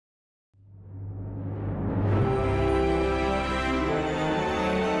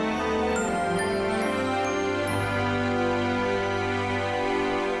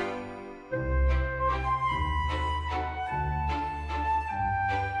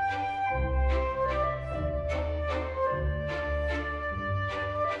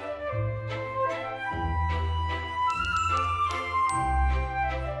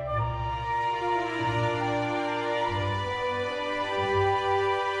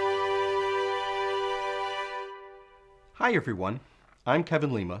Hi everyone, I'm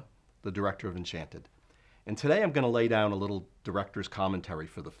Kevin Lima, the director of Enchanted, and today I'm going to lay down a little director's commentary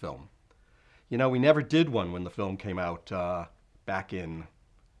for the film. You know, we never did one when the film came out back in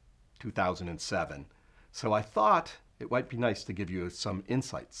 2007, so I thought it might be nice to give you some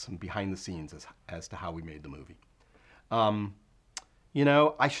insights, some behind the scenes as to how we made the movie. You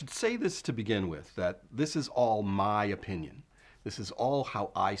know, I should say this to begin with, that this is all my opinion. This is all how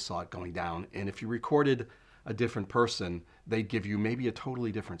I saw it going down, and if you recorded a different person, they'd give you maybe a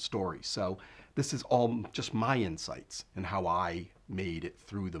totally different story. So this is all just my insights and how I made it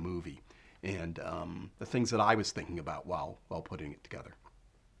through the movie and the things that I was thinking about while putting it together.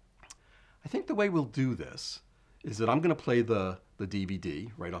 I think the way we'll do this is that I'm going to play the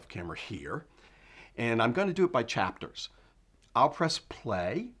DVD right off camera here, and I'm going to do it by chapters. I'll press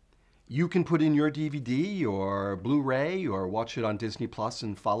play. You can put in your DVD or Blu-ray or watch it on Disney Plus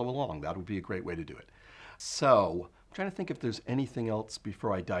and follow along. That would be a great way to do it. So, I'm trying to think if there's anything else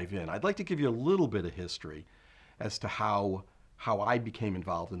before I dive in. I'd like to give you a little bit of history as to how I became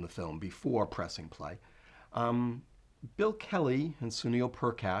involved in the film before pressing play. Bill Kelly and Sunil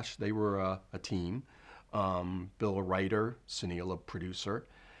Prakash, they were a team. Bill a writer, Sunil a producer,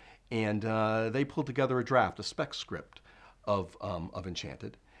 and they pulled together a draft, a spec script of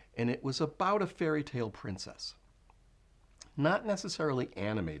Enchanted, and it was about a fairy tale princess. Not necessarily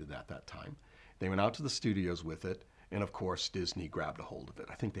animated at that time. They went out to the studios with it, and of course Disney grabbed a hold of it.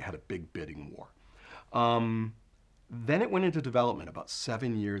 I think they had a big bidding war. Then it went into development, about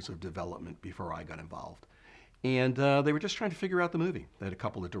 7 years of development before I got involved. And they were just trying to figure out the movie. They had a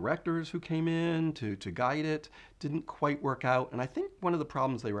couple of directors who came in to guide it. Didn't quite work out, and I think one of the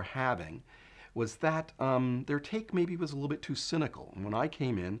problems they were having was that their take maybe was a little bit too cynical. And when I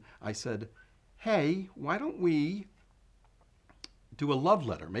came in, I said, hey, why don't we do a love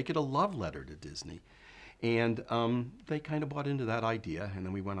letter, make it a love letter to Disney. And they kind of bought into that idea, and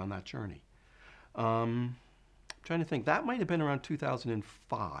then we went on that journey. Trying to think, that might have been around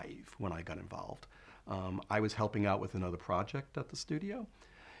 2005 when I got involved. I was helping out with another project at the studio,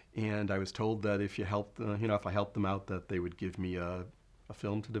 and I was told that if if I helped them out, that they would give me a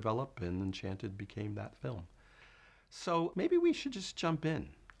film to develop, and Enchanted became that film. So maybe we should just jump in.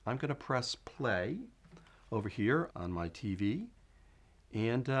 I'm going to press play over here on my TV.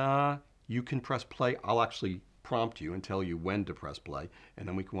 And you can press play. I'll actually prompt you and tell you when to press play, and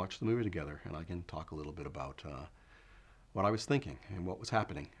then we can watch the movie together, and I can talk a little bit about what I was thinking and what was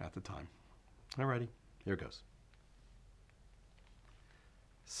happening at the time. Alrighty, here goes.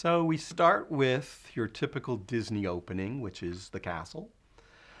 So we start with your typical Disney opening, which is the castle.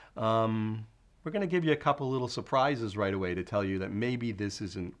 We're going to give you a couple little surprises right away to tell you that maybe this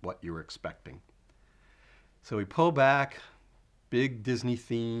isn't what you were expecting. So we pull back. Big Disney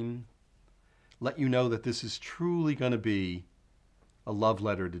theme, let you know that this is truly going to be a love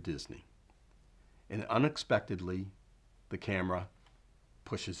letter to Disney. And unexpectedly, the camera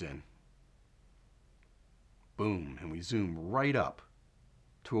pushes in. Boom, and we zoom right up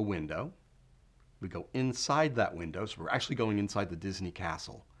to a window. We go inside that window, so we're actually going inside the Disney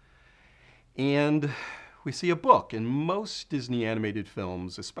castle. And we see a book, and most Disney animated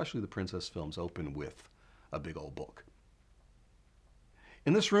films, especially the princess films, open with a big old book.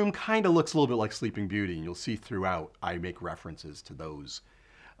 And this room kind of looks a little bit like Sleeping Beauty, and you'll see throughout I make references to those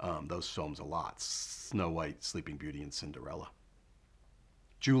films a lot. Snow White, Sleeping Beauty, and Cinderella.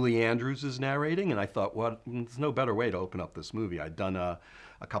 Julie Andrews is narrating, and I thought, well, there's no better way to open up this movie. I'd done a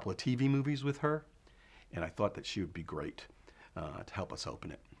couple of TV movies with her, and I thought that she would be great to help us open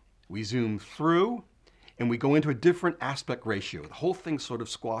it. We zoom through, and we go into a different aspect ratio. The whole thing sort of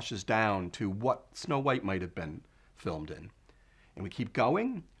squashes down to what Snow White might have been filmed in. And we keep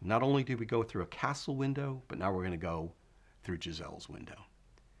going. Not only do we go through a castle window, but now we're going to go through Giselle's window.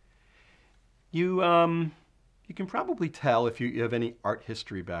 You can probably tell if you have any art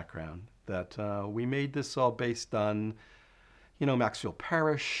history background that we made this all based on, Maxfield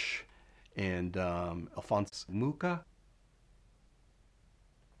Parrish and Alphonse Mucha.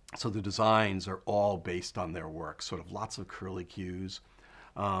 So the designs are all based on their work, sort of lots of curly cues.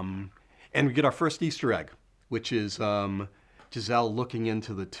 And we get our first Easter egg, which is Giselle looking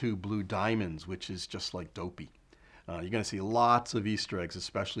into the two blue diamonds, which is just like dopey. You're going to see lots of Easter eggs,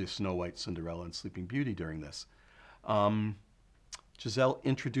 especially Snow White, Cinderella, and Sleeping Beauty during this. Giselle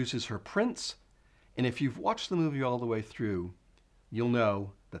introduces her prince, and if you've watched the movie all the way through, you'll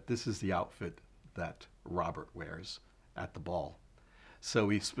know that this is the outfit that Robert wears at the ball. So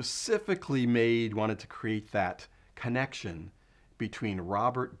we specifically wanted to create that connection between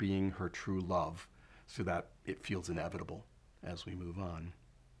Robert being her true love so that it feels inevitable as we move on.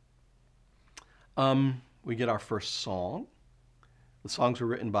 We get our first song. The songs were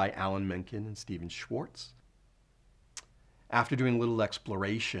written by Alan Menken and Stephen Schwartz. After doing a little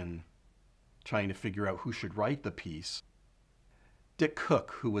exploration, trying to figure out who should write the piece, Dick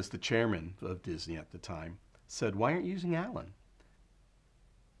Cook, who was the chairman of Disney at the time, said, "Why aren't you using Alan?"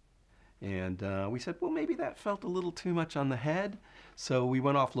 And we said, well, maybe that felt a little too much on the head. So we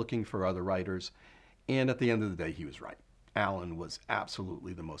went off looking for other writers. And at the end of the day, he was right. Alan was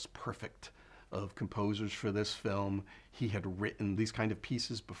absolutely the most perfect of composers for this film. He had written these kind of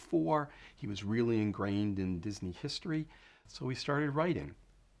pieces before. He was really ingrained in Disney history. So we started writing.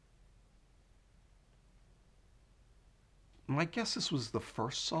 I guess this was the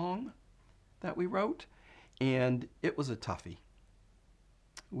first song that we wrote, and it was a toughie.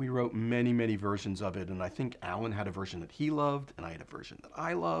 We wrote many, many versions of it, and I think Alan had a version that he loved, and I had a version that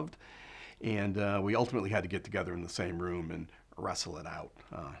I loved, and we ultimately had to get together in the same room and wrestle it out.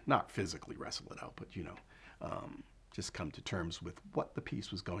 Not physically wrestle it out, but, just come to terms with what the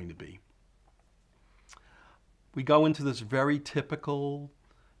piece was going to be. We go into this very typical,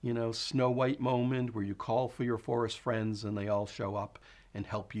 Snow White moment where you call for your forest friends and they all show up and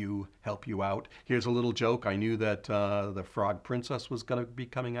help you out. Here's a little joke. I knew that the Frog Princess was going to be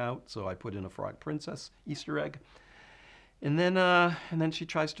coming out, so I put in a Frog Princess Easter egg. And then she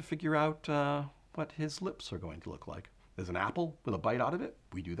tries to figure out what his lips are going to look like. There's an apple with a bite out of it.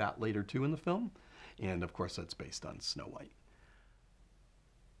 We do that later too in the film. And of course that's based on Snow White.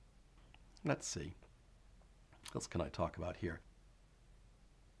 Let's see. What else can I talk about here?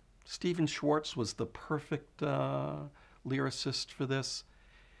 Stephen Schwartz was the perfect lyricist for this.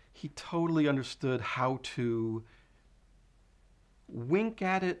 He totally understood how to wink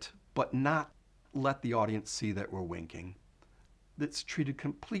at it, but not let the audience see that we're winking. It's treated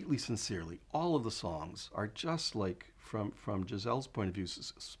completely sincerely. All of the songs are just like, from Giselle's point of view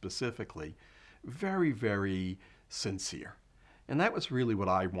specifically, very, very sincere. And that was really what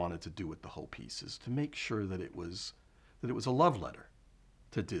I wanted to do with the whole piece, is to make sure that it was a love letter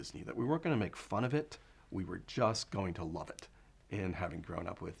to Disney, that we weren't going to make fun of it. We were just going to love it. And having grown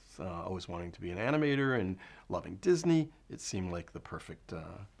up with always wanting to be an animator and loving Disney, it seemed like the perfect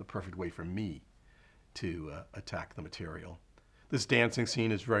way for me to attack the material. This dancing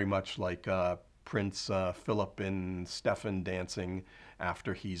scene is very much like Prince Philip and Stefan dancing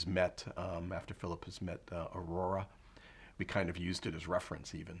after after Philip has met Aurora. We kind of used it as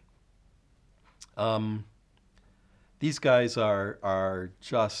reference even. These guys are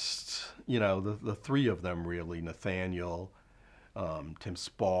just, the three of them really, Nathaniel, Tim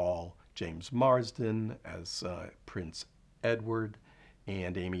Spall, James Marsden as Prince Edward,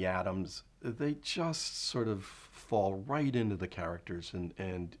 and Amy Adams. They just sort of fall right into the characters,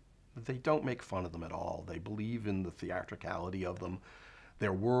 and they don't make fun of them at all. They believe in the theatricality of them.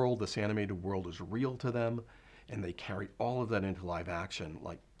 Their world, this animated world, is real to them, and they carry all of that into live action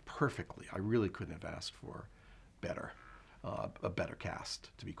like perfectly. I really couldn't have asked for a better cast,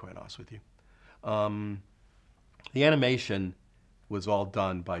 to be quite honest with you. The animation was all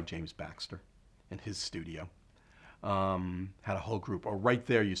done by James Baxter in his studio. Had a whole group. Oh, right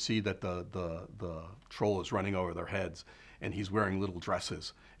there you see that the troll is running over their heads, and he's wearing little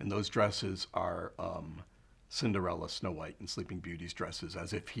dresses, and those dresses are Cinderella, Snow White, and Sleeping Beauty's dresses,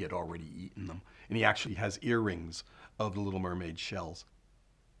 as if he had already eaten them. And he actually has earrings of the Little Mermaid shells.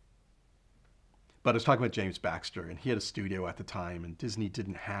 But I was talking about James Baxter, and he had a studio at the time, and Disney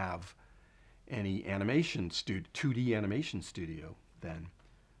didn't have any 2D animation studio then.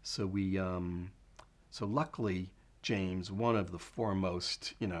 So so luckily, James, one of the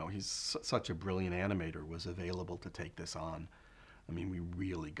foremost, he's such a brilliant animator, was available to take this on. I mean, we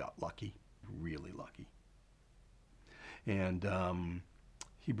really got lucky, really lucky. And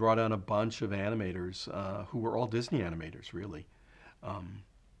he brought on a bunch of animators who were all Disney animators, really,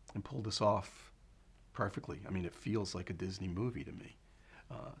 and pulled this off perfectly. I mean, it feels like a Disney movie to me,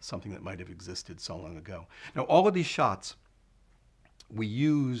 something that might have existed so long ago. Now, all of these shots we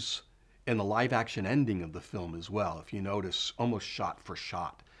use in the live action ending of the film as well. If you notice, almost shot for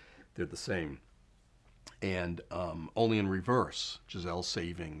shot, they're the same. And only in reverse, Giselle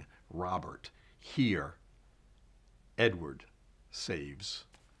saving Robert. Here, Edward saves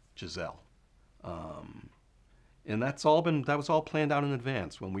Giselle. And that was all planned out in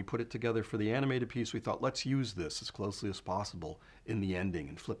advance. When we put it together for the animated piece, we thought, let's use this as closely as possible in the ending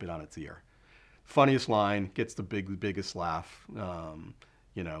and flip it on its ear. Funniest line, gets the biggest laugh,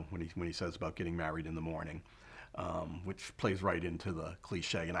 when he says about getting married in the morning, which plays right into the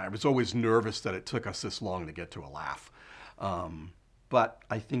cliche. And I was always nervous that it took us this long to get to a laugh. But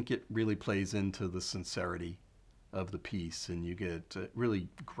I think it really plays into the sincerity of the piece, and you get it really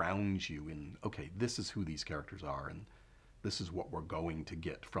grounds you in, okay, this is who these characters are, and this is what we're going to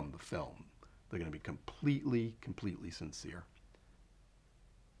get from the film. They're going to be completely sincere.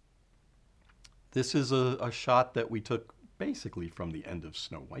 This is a shot that we took basically from the end of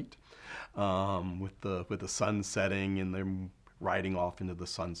Snow White, with the sun setting and them riding off into the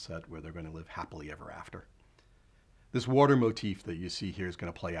sunset where they're going to live happily ever after. This water motif that you see here is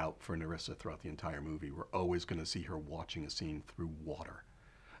going to play out for Nerissa throughout the entire movie. We're always going to see her watching a scene through water.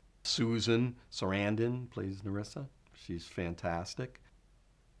 Susan Sarandon plays Nerissa. She's fantastic.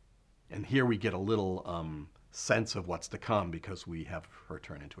 And here we get a little sense of what's to come because we have her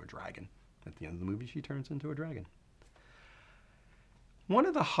turn into a dragon. At the end of the movie, she turns into a dragon. One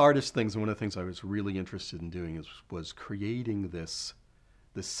of the hardest things, and one of the things I was really interested in doing, was creating this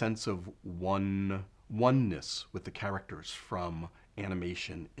sense of oneness with the characters from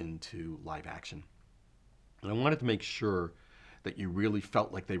animation into live action. And I wanted to make sure that you really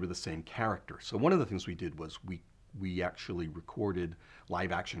felt like they were the same character. So one of the things we did was we actually recorded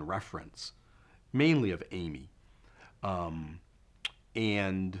live action reference, mainly of Amy.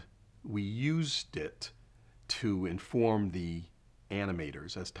 And we used it to inform the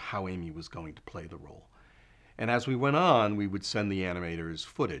animators as to how Amy was going to play the role. And as we went on, we would send the animators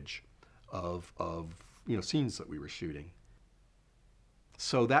footage of scenes that we were shooting.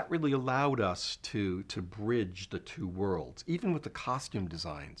 So that really allowed us to bridge the two worlds. Even with the costume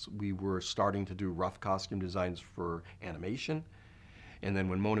designs, we were starting to do rough costume designs for animation. And then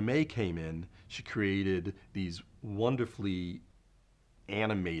when Mona May came in, she created these wonderfully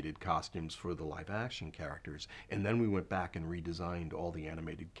animated costumes for the live action characters. And then we went back and redesigned all the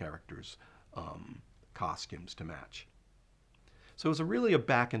animated characters' costumes to match. So it was really a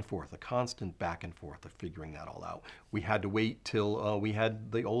back and forth, a constant back and forth of figuring that all out. We had to wait till we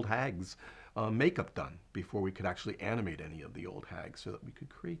had the old hags' makeup done before we could actually animate any of the old hags so that we could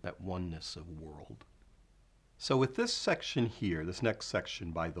create that oneness of world. So with this section here, this next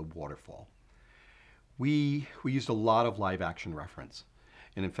section by the waterfall, we used a lot of live action reference.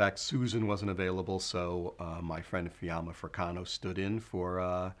 And in fact, Susan wasn't available, so my friend Fiamma Fricano stood in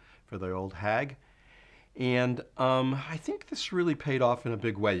for the old hag. And I think this really paid off in a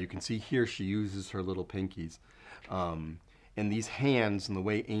big way. You can see here she uses her little pinkies. And these hands and the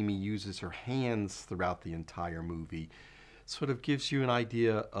way Amy uses her hands throughout the entire movie sort of gives you an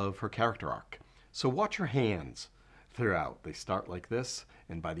idea of her character arc. So watch her hands throughout. They start like this,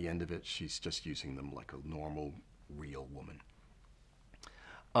 and by the end of it, she's just using them like a normal, real woman.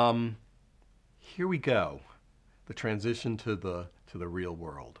 Here we go. The transition to the real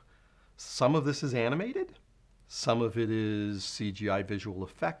world. Some of this is animated, some of it is CGI visual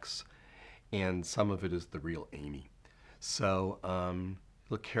effects, and some of it is the real Amy. So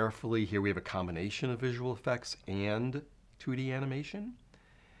look carefully. Here we have a combination of visual effects and 2D animation.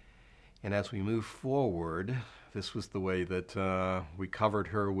 And as we move forward, this was the way that we covered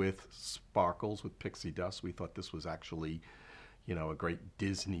her with sparkles, with pixie dust. We thought this was actually, a great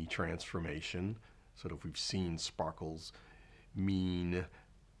Disney transformation. Sort of we've seen sparkles mean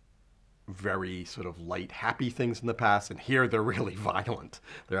very sort of light, happy things in the past, and here they're really violent.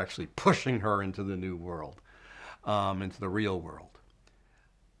 They're actually pushing her into the new world, into the real world.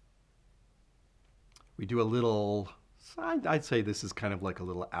 We do a little, I'd say this is kind of like a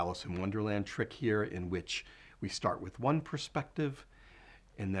little Alice in Wonderland trick here, in which we start with one perspective,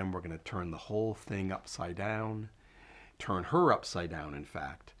 and then we're going to turn the whole thing upside down, turn her upside down, in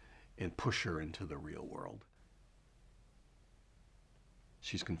fact, and push her into the real world.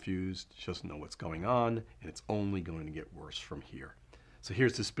 She's confused, she doesn't know what's going on, and it's only going to get worse from here. So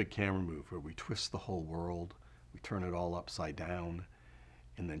here's this big camera move where we twist the whole world, we turn it all upside down,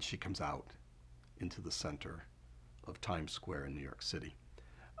 and then she comes out into the center of Times Square in New York City.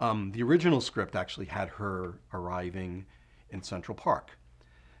 The original script actually had her arriving in Central Park.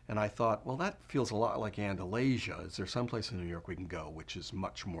 And I thought, well, that feels a lot like Andalasia. Is there someplace in New York we can go which is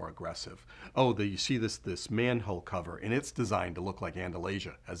much more aggressive? Oh, you see this manhole cover, and it's designed to look like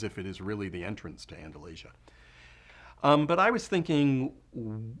Andalasia, as if it is really the entrance to Andalasia. But I was thinking,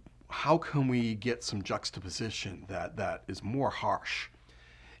 how can we get some juxtaposition that is more harsh?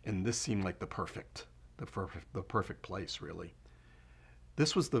 And this seemed like the perfect place, really.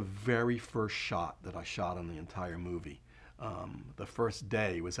 This was the very first shot that I shot on the entire movie. The first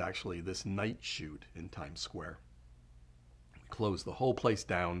day was actually this night shoot in Times Square. We closed the whole place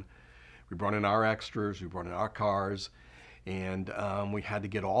down. We brought in our extras, we brought in our cars, and we had to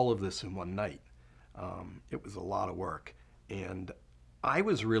get all of this in one night. It was a lot of work, and I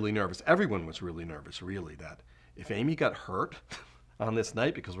was really nervous. Everyone was really nervous, really, that if Amy got hurt on this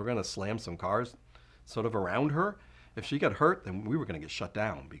night, because we're going to slam some cars sort of around her. If she got hurt, then we were going to get shut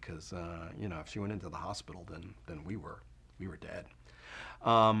down because, you know, if she went into the hospital, then we were dead.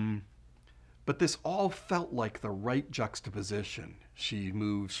 But this all felt like the right juxtaposition. She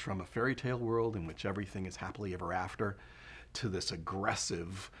moves from a fairy tale world in which everything is happily ever after to this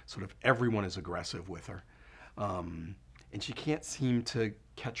aggressive, sort of everyone is aggressive with her. And she can't seem to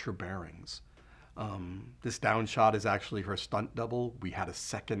catch her bearings. This down shot is actually her stunt double. We had a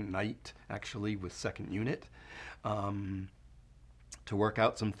second night, actually, with second unit to work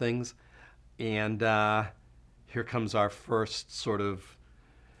out some things. And here comes our first sort of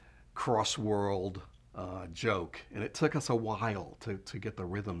cross-world joke. And it took us a while to get the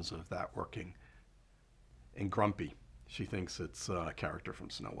rhythms of that working. And Grumpy, she thinks it's a character from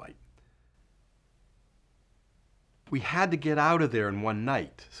Snow White. We had to get out of there in one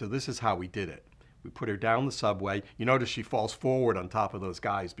night, so this is how we did it. We put her down the subway. You notice she falls forward on top of those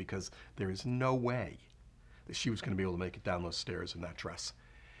guys because there is no way that she was going to be able to make it down those stairs in that dress.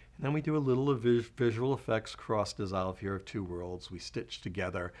 And then we do a little of visual effects cross dissolve here of two worlds. We stitch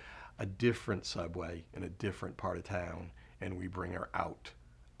together a different subway in a different part of town, and we bring her out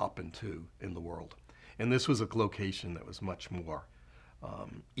up in the world. And this was a location that was much more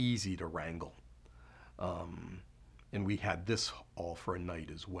easy to wrangle. And we had this all for a night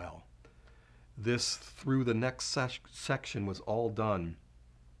as well. This, through the next section, was all done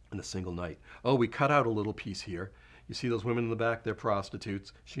in a single night. Oh, we cut out a little piece here. You see those women in the back? They're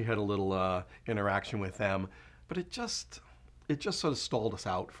prostitutes. She had a little interaction with them. But it just sort of stalled us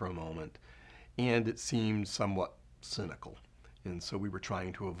out for a moment. And it seemed somewhat cynical. And so we were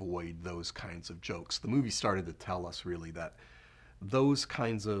trying to avoid those kinds of jokes. The movie started to tell us, really, that those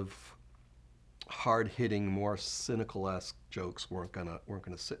kinds of hard-hitting, more cynical-esque jokes weren't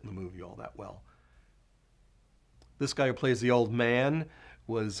gonna sit in the movie all that well. This guy who plays the old man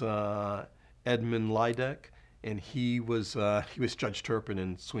was Edmund Lydeck, and he was Judge Turpin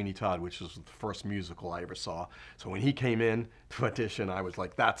in Sweeney Todd, which was the first musical I ever saw. So when he came in to audition, I was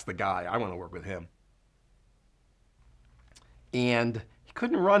like, that's the guy. I want to work with him. And he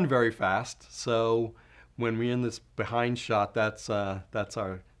couldn't run very fast, so when we're in this behind shot, that's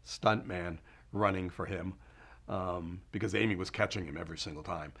our stunt man running for him, because Amy was catching him every single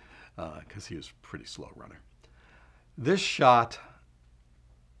time because he was a pretty slow runner. This shot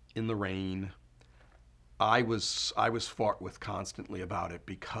in the rain, I was fought with constantly about it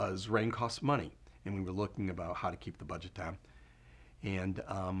because rain costs money, and we were looking about how to keep the budget down. And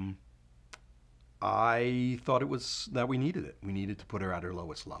I thought it was that we needed it. We needed to put her at her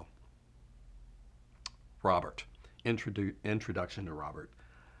lowest low. Robert, introduction to Robert.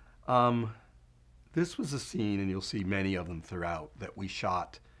 This was a scene, and you'll see many of them throughout, that we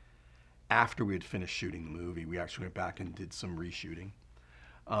shot after we had finished shooting the movie. We actually went back and did some reshooting.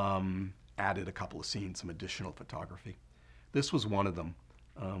 Added a couple of scenes, some additional photography. This was one of them.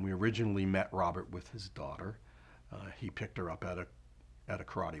 We originally met Robert with his daughter. He picked her up at a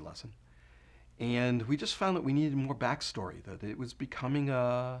karate lesson. And we just found that we needed more backstory, that it was becoming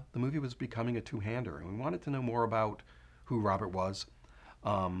the movie was becoming a two-hander, and we wanted to know more about who Robert was.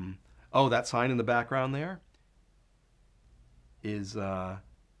 Oh, that sign in the background there is the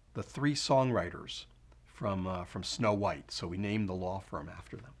three songwriters from Snow White, so we named the law firm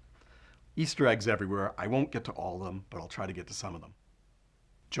after them. Easter eggs everywhere. I won't get to all of them, but I'll try to get to some of them.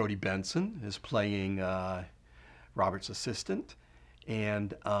 Jodie Benson is playing Robert's assistant,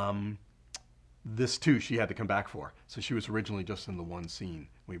 and this too she had to come back for. So she was originally just in the one scene.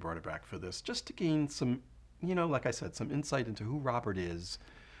 We brought her back for this, just to gain some, like I said, some insight into who Robert is,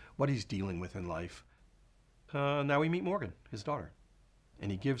 what he's dealing with in life. Now we meet Morgan, his daughter,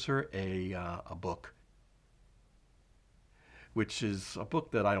 and he gives her a book, which is a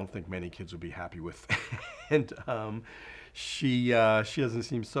book that I don't think many kids would be happy with. And she doesn't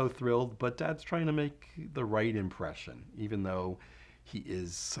seem so thrilled, but Dad's trying to make the right impression, even though he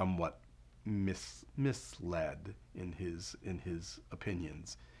is somewhat misled in his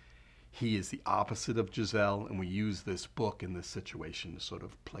opinions. He is the opposite of Giselle, and we use this book in this situation to sort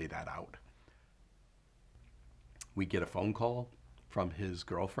of play that out. We get a phone call from his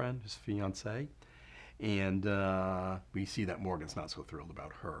girlfriend, his fiancée, and we see that Morgan's not so thrilled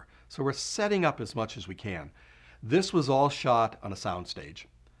about her. So we're setting up as much as we can. This was all shot on a soundstage.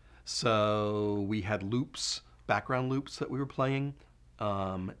 So we had loops, background loops that we were playing,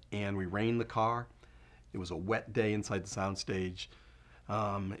 and we rained the car. It was a wet day inside the soundstage.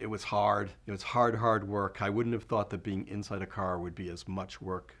 It was hard. It was hard work. I wouldn't have thought that being inside a car would be as much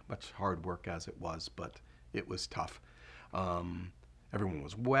hard work as it was, but it was tough. Everyone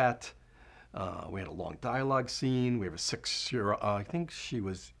was wet. We had a long dialogue scene. We have a 6-year, I think she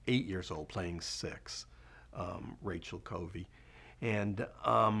was 8 years old playing 6, Rachel Covey. And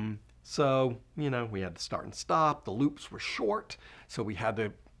so, you know, we had to start and stop. The loops were short, so we had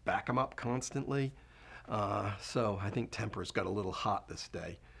to back them up constantly. So I think tempers got a little hot this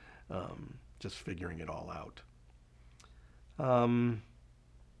day, just figuring it all out.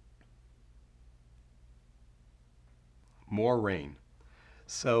 More rain.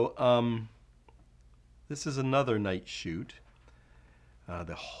 So this is another night shoot.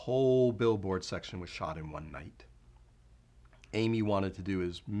 The whole billboard section was shot in one night. Amy wanted to do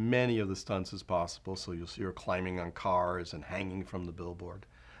as many of the stunts as possible, so you'll see her climbing on cars and hanging from the billboard,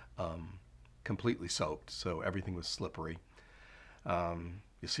 completely soaked, so everything was slippery.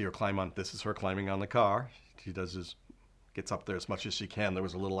 You see her climb on, this is her climbing on the car. She gets up there as much as she can. There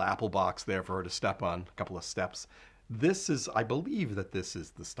was a little apple box there for her to step on, a couple of steps. This is, I believe that this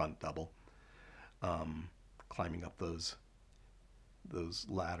is the stunt double, climbing up those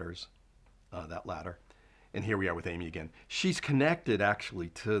ladders, that ladder. And here we are with Amy again. She's connected actually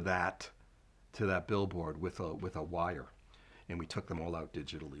to that billboard with a wire, and we took them all out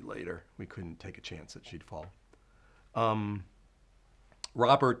digitally later. We couldn't take a chance that she'd fall.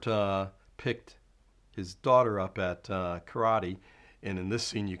 Robert picked his daughter up at karate, and in this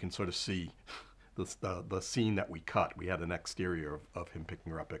scene you can sort of see the scene that we cut. We had an exterior of him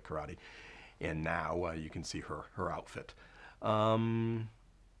picking her up at karate, and now you can see her outfit.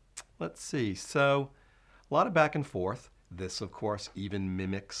 Let's see. So a lot of back and forth. This, of course, even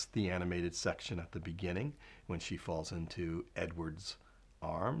mimics the animated section at the beginning when she falls into Edward's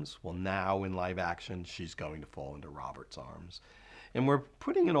arms. Well, now in live action, she's going to fall into Robert's arms. And we're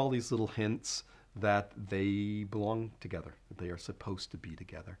putting in all these little hints that they belong together, that they are supposed to be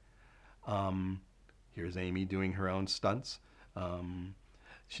together. Here's Amy doing her own stunts.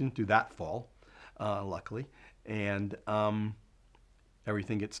 She didn't do that fall, luckily. And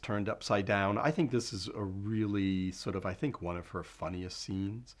everything gets turned upside down. I think this is a really sort of, I think, one of her funniest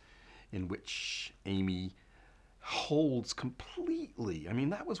scenes in which Amy holds completely. I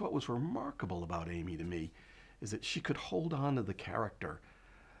mean, that was what was remarkable about Amy to me, is that she could hold on to the character,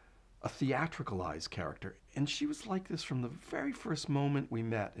 a theatricalized character. And she was like this from the very first moment we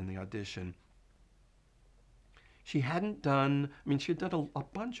met in the audition. She hadn't done, I mean, she had done a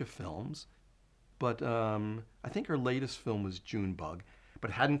bunch of films, but I think her latest film was Junebug, but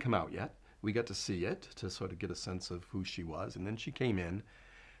it hadn't come out yet. We got to see it to sort of get a sense of who she was. And then she came in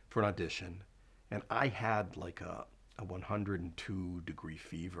for an audition, and I had like a 102-degree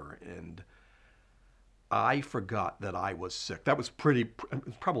fever, and I forgot that I was sick. That was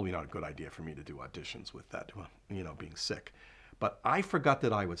probably not a good idea for me to do auditions with that, you know, being sick. But I forgot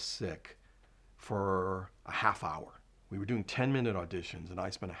that I was sick for a half hour. We were doing 10-minute auditions, and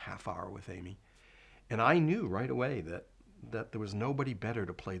I spent a half hour with Amy. And I knew right away that there was nobody better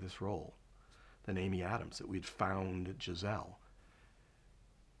to play this role than Amy Adams, that we'd found Giselle.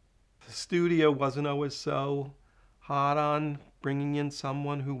 The studio wasn't always so hot on bringing in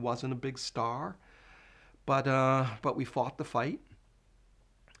someone who wasn't a big star, but we fought the fight,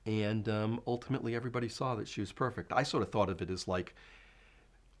 and ultimately everybody saw that she was perfect. I sort of thought of it as like,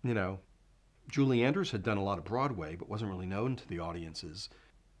 you know, Julie Andrews had done a lot of Broadway, but wasn't really known to the audiences.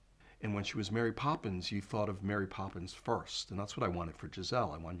 And when she was Mary Poppins, you thought of Mary Poppins first. And that's what I wanted for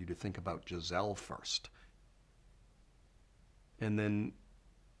Giselle. I wanted you to think about Giselle first. And then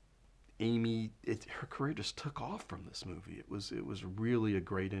Amy, her career just took off from this movie. It was really a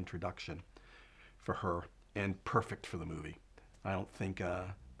great introduction for her and perfect for the movie. I don't think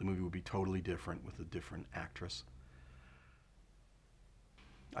the movie would be totally different with a different actress.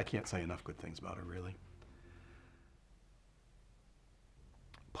 I can't say enough good things about her, really.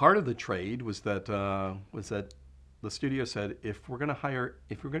 Part of the trade was that the studio said if we're gonna hire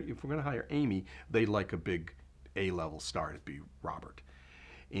Amy, they'd like a big A-level star to be Robert.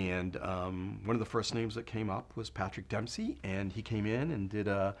 And one of the first names that came up was Patrick Dempsey, and he came in and did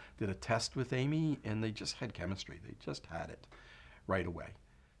a test with Amy, and they just had chemistry. They just had it right away.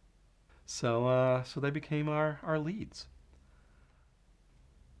 So they became our leads.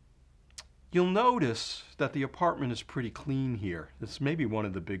 You'll notice that the apartment is pretty clean here. This may be one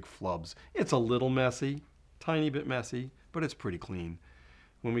of the big flubs. It's a little messy, tiny bit messy, but it's pretty clean.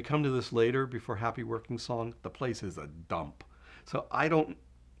 When we come to this later, before Happy Working Song, the place is a dump. So I don't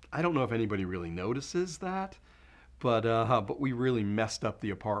know if anybody really notices that, but we really messed up the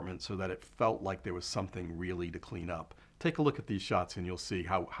apartment so that it felt like there was something really to clean up. Take a look at these shots and you'll see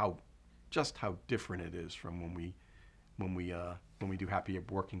how different it is from when we do Happy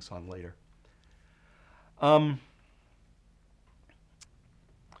Working Song later.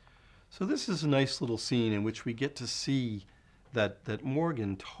 So this is a nice little scene in which we get to see that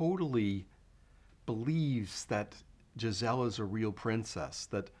Morgan totally believes that Giselle is a real princess,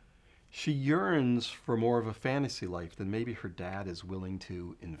 that she yearns for more of a fantasy life than maybe her dad is willing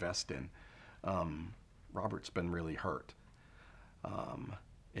to invest in. Robert's been really hurt,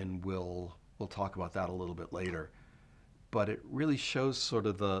 and we'll talk about that a little bit later. But it really shows sort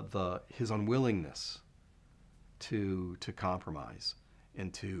of his unwillingness to compromise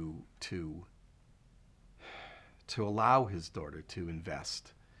and to allow his daughter to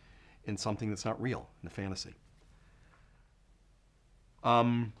invest in something that's not real, in a fantasy.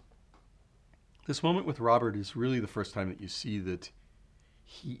 This moment with Robert is really the first time that you see that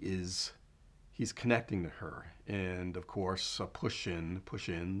he's connecting to her, and of course,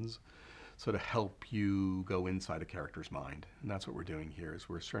 push-ins, sort of help you go inside a character's mind, and that's what we're doing here. Is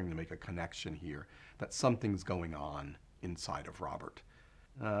we're starting to make a connection here that something's going on inside of Robert.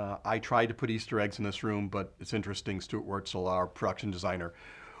 I tried to put Easter eggs in this room, but it's interesting. Stuart Wurtzel, our production designer,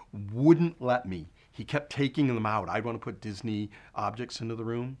 wouldn't let me. He kept taking them out. I'd want to put Disney objects into the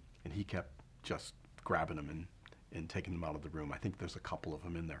room, and he kept just grabbing them and taking them out of the room. I think there's a couple of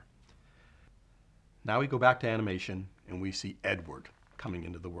them in there. Now we go back to animation, and we see Edward coming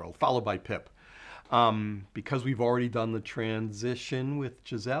into the world, followed by Pip. Because we've already done the transition with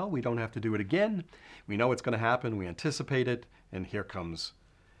Giselle, we don't have to do it again. We know it's going to happen. We anticipate it, and here comes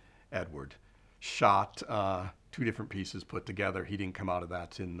Edward. Shot, two different pieces put together. He didn't come out of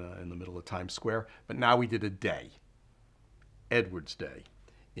that in the middle of Times Square, but now we did a day, Edward's Day,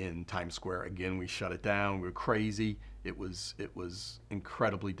 in Times Square. Again, we shut it down. We were crazy. It was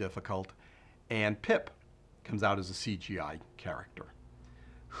incredibly difficult. And Pip comes out as a CGI character,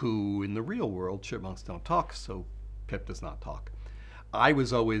 who in the real world, chipmunks don't talk, so Pip does not talk. I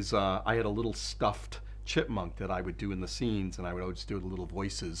was always, I had a little stuffed chipmunk that I would do in the scenes, and I would always do the little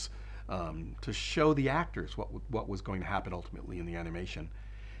voices to show the actors what was going to happen ultimately in the animation.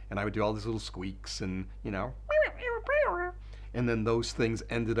 And I would do all these little squeaks and, you know, and then those things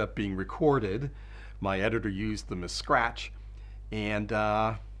ended up being recorded. My editor used them as scratch, and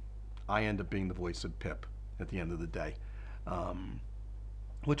I end up being the voice of Pip at the end of the day,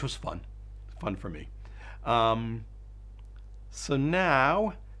 which was fun for me. So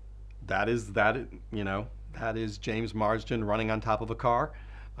now that is James Marsden running on top of a car.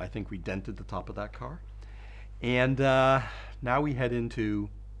 I think we dented the top of that car. And now we head into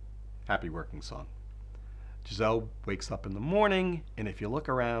Happy Working Song. Giselle wakes up in the morning, and if you look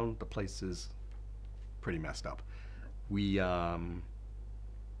around, the place is pretty messed up. We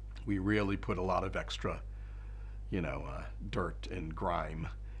really put a lot of extra, dirt and grime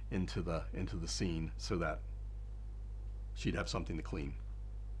into the scene so that she'd have something to clean.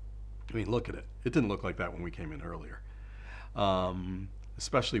 I mean, look at it. It didn't look like that when we came in earlier.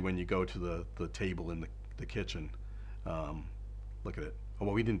 Especially when you go to the table in the kitchen. Look at it. Oh,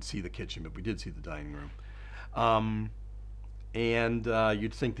 well, we didn't see the kitchen, but we did see the dining room. And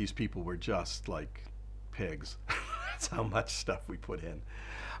you'd think these people were just like pigs. That's how much stuff we put in.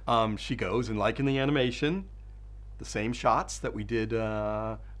 She goes, and like in the animation, the same shots that we did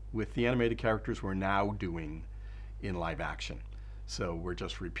with the animated characters we're now doing in live action. So we're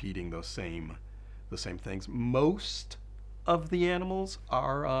just repeating the same things. Most of the animals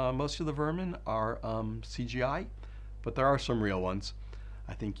are, most of the vermin are CGI, but there are some real ones.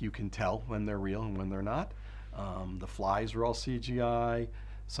 I think you can tell when they're real and when they're not. The flies were all CGI.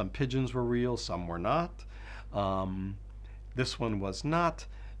 Some pigeons were real, some were not. This one was not.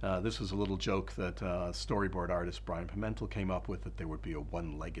 This was a little joke that storyboard artist Brian Pimentel came up with, that there would be a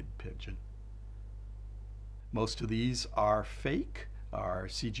one-legged pigeon. Most of these are fake, are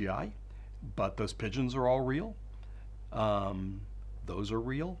CGI, but those pigeons are all real. Those are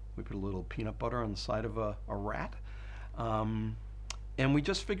real. We put a little peanut butter on the side of a rat. And we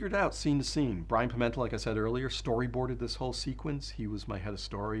just figured out scene to scene. Brian Pimentel, like I said earlier, storyboarded this whole sequence. He was my head of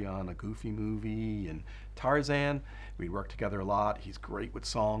story on a Goofy movie and Tarzan. We worked together a lot. He's great with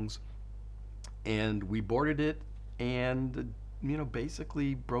songs. And we boarded it and,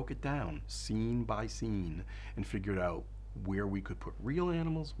 basically broke it down scene by scene and figured out where we could put real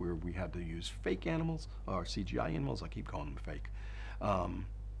animals, where we had to use fake animals, or CGI animals. I keep calling them fake.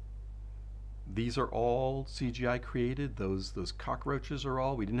 These are all CGI created. Those cockroaches are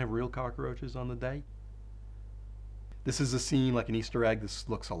all. We didn't have real cockroaches on the day. This is a scene like an Easter egg. This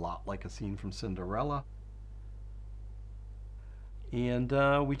looks a lot like a scene from Cinderella. And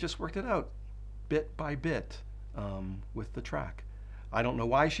we just worked it out bit by bit with the track. I don't know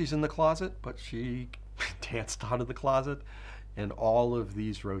why she's in the closet, but she danced out of the closet. And all of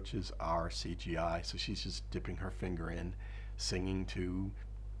these roaches are CGI. So she's just dipping her finger in, singing to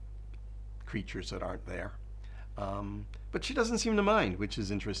creatures that aren't there. But she doesn't seem to mind, which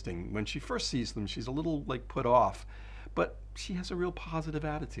is interesting. When she first sees them, she's a little like put off, but she has a real positive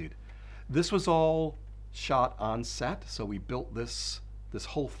attitude. This was all shot on set, so we built this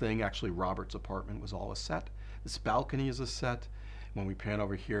whole thing. Actually, Robert's apartment was all a set. This balcony is a set. When we pan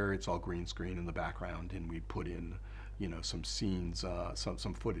over here, it's all green screen in the background, and we put in, you know, some scenes,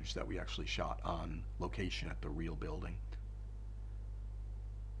 some footage that we actually shot on location at the real building.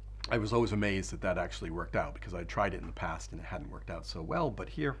 I was always amazed that that actually worked out, because I tried it in the past and it hadn't worked out so well. But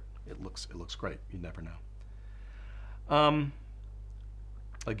here, it looks great. You never know.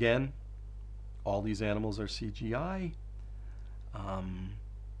 Again, all these animals are CGI.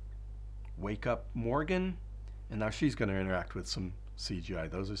 Wake up Morgan, and now she's going to interact with some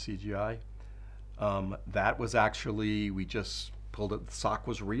CGI. Those are CGI. That was actually, we just pulled it, the sock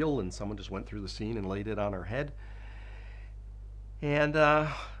was real, and someone just went through the scene and laid it on her head. And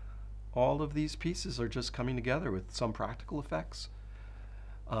all of these pieces are just coming together with some practical effects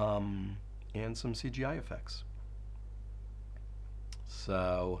and some CGI effects.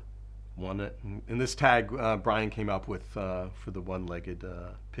 So, in this tag, Brian came up with for the one-legged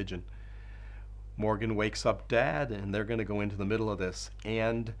pigeon. Morgan wakes up Dad, and they're going to go into the middle of this.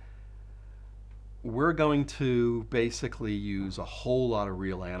 And we're going to basically use a whole lot of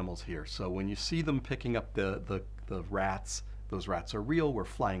real animals here. So when you see them picking up the rats, those rats are real. We're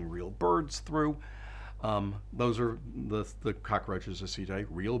flying real birds through. Those are the cockroaches are CGI,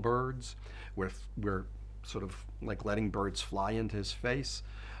 real birds. We're sort of like letting birds fly into his face.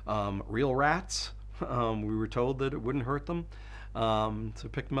 Real rats. We were told that it wouldn't hurt them. To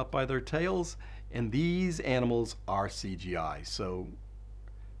pick them up by their tails. And these animals are CGI. So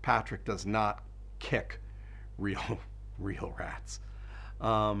Patrick does not kick real rats.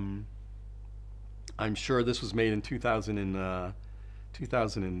 I'm sure this was made in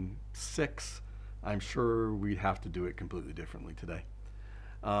 2006. I'm sure we'd have to do it completely differently today.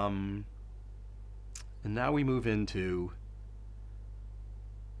 And now we move into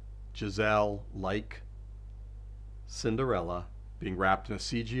Giselle, like Cinderella, being wrapped in a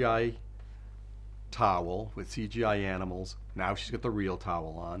CGI towel with CGI animals. Now she's got the real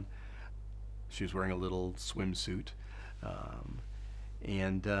towel on. She's wearing a little swimsuit.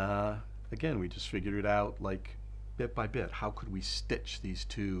 Again, we just figured it out like bit by bit. How could we stitch these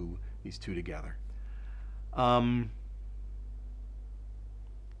two together?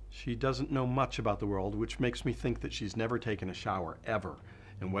 She doesn't know much about the world, which makes me think that she's never taken a shower ever,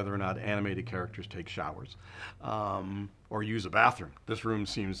 and whether or not animated characters take showers or use a bathroom. This room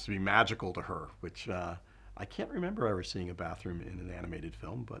seems to be magical to her, which I can't remember ever seeing a bathroom in an animated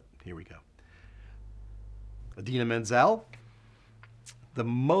film, but here we go. Idina Menzel. The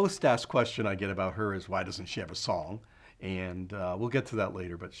most asked question I get about her is, why doesn't she have a song? And we'll get to that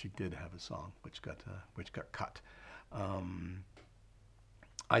later, but she did have a song, which got cut.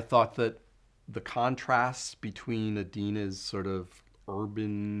 I thought that the contrasts between Idina's sort of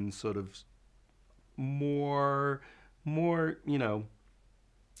urban, sort of more, you know,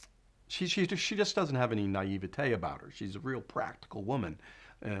 she just doesn't have any naivete about her. She's a real practical woman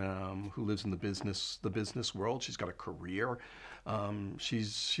who lives in the business world. She's got a career.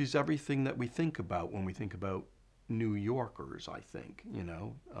 She's everything that we think about when we think about New Yorkers, I think, you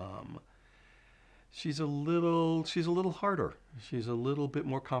know. She's a little harder. She's a little bit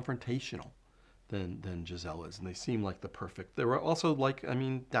more confrontational than Giselle is, and they seem like the perfect. They were also like, I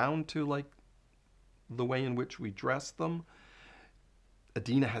mean, down to like the way in which we dress them.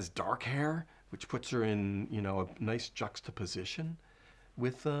 Idina has dark hair, which puts her in, you know, a nice juxtaposition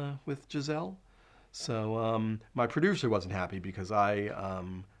with Giselle. So my producer wasn't happy because I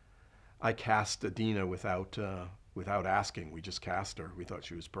cast Idina without asking. We just cast her. We thought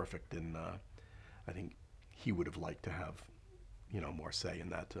she was perfect, and I think he would have liked to have, you know, more say in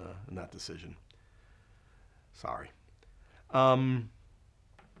that decision. Sorry.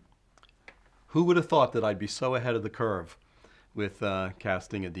 Who would have thought that I'd be so ahead of the curve with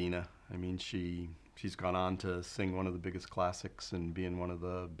casting Idina? I mean, she's gone on to sing one of the biggest classics and be in one of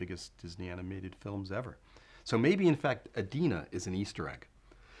the biggest Disney animated films ever. So maybe, in fact, Idina is an Easter egg.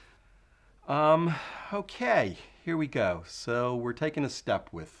 Okay, here we go. So we're taking a step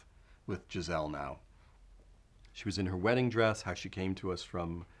with Giselle now. She was in her wedding dress, how she came to us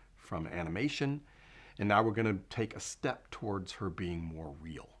from animation, and now we're going to take a step towards her being more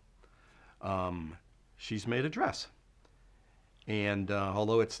real. She's made a dress, and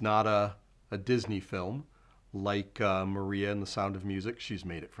although it's not a Disney film like Maria and the Sound of Music, she's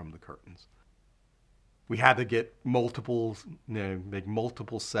made it from the curtains. We had to get make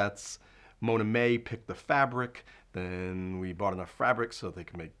multiple sets. Mona May picked the fabric. Then we bought enough fabric so they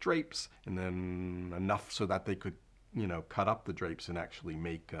could make drapes, and then enough so that they could, cut up the drapes and actually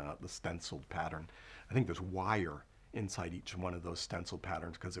make the stenciled pattern. I think there's wire inside each one of those stenciled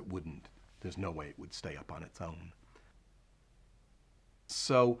patterns because it wouldn't. There's no way it would stay up on its own.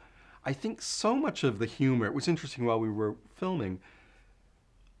 So I think so much of the humor, it was interesting while we were filming,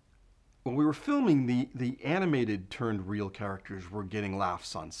 when we were filming, the animated turned real characters were getting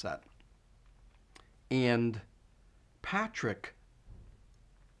laughs on set. And Patrick,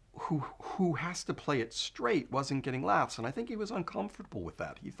 who has to play it straight, wasn't getting laughs. And I think he was uncomfortable with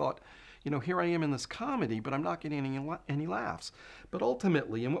that. He thought, here I am in this comedy, but I'm not getting any laughs. But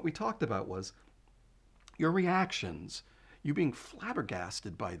ultimately, and what we talked about was, your reactions, you being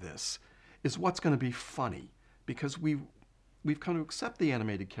flabbergasted by this, is what's going to be funny. Because we've come to accept the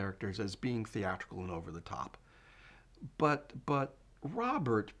animated characters as being theatrical and over the top. But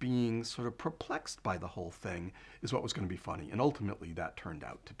Robert being sort of perplexed by the whole thing is what was going to be funny. And ultimately that turned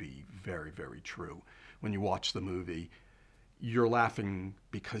out to be very, very true. When you watch the movie, you're laughing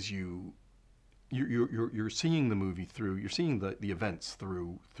because you're seeing the movie through, you're seeing the events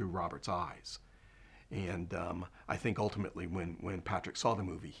through Robert's eyes. And I think ultimately when Patrick saw the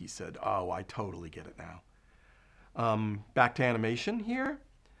movie, he said, oh, I totally get it now. Back to animation here.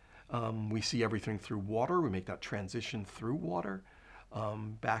 We see everything through water. We make that transition through water.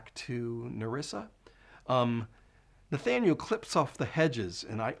 Back to Nerissa. Nathaniel clips off the hedges,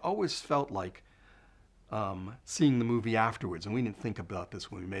 and I always felt like seeing the movie afterwards, and we didn't think about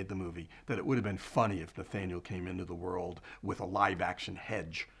this when we made the movie, that it would have been funny if Nathaniel came into the world with a live-action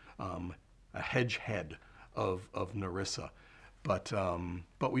hedge, a hedge head of Nerissa, but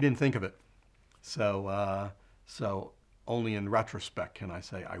we didn't think of it. So only in retrospect can I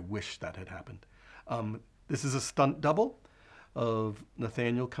say I wish that had happened. This is a stunt double of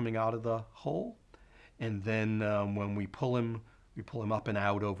Nathaniel coming out of the hole, and then when we pull him up and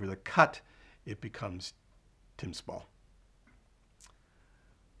out over the cut, it becomes Tim Spall,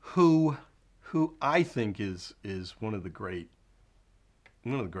 who I think is one of the great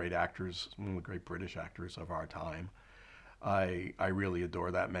actors, one of the great British actors of our time. I really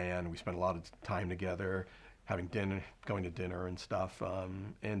adore that man. We spent a lot of time together, having dinner, going to dinner and stuff,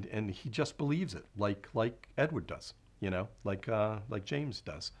 and he just believes it, like Edward does, like James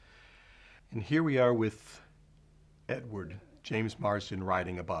does. And here we are with Edward, James Marsden,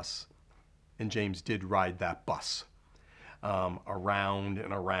 riding a bus, and James did ride that bus around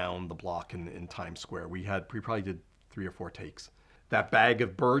and around the block in Times Square. We probably did 3 or 4 takes. That bag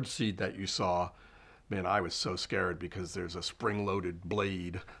of birdseed that you saw, man, I was so scared because there's a spring-loaded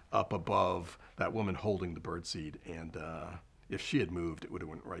blade up above that woman holding the birdseed, and if she had moved, it would have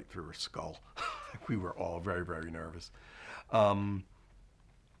went right through her skull. We were all very, very nervous.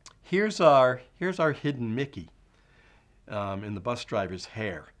 Here's our hidden Mickey in the bus driver's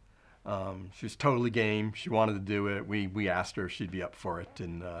hair. She was totally game. She wanted to do it. We asked her if she'd be up for it,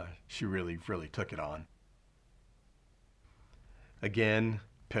 and she really, really took it on. Again,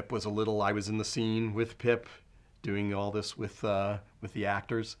 Pip was I was in the scene with Pip, doing all this with the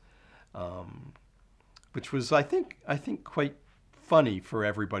actors, which was, I think quite funny for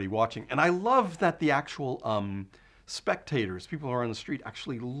everybody watching. And I love that the actual spectators, people who are on the street,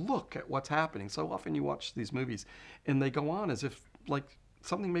 actually look at what's happening. So often you watch these movies and they go on as if like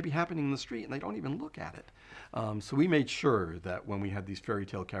something may be happening in the street and they don't even look at it. So we made sure that when we had these fairy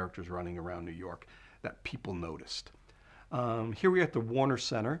tale characters running around New York, that people noticed. Here we are at the Warner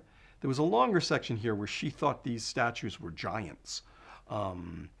Center. There was a longer section here where she thought these statues were giants.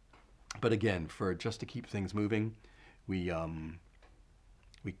 But again, just to keep things moving, we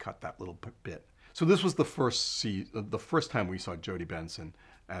cut that little bit. So this was the first time we saw Jodie Benson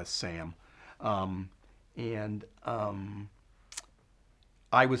as Sam.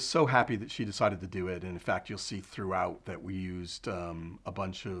 I was so happy that she decided to do it. And in fact, you'll see throughout that we used a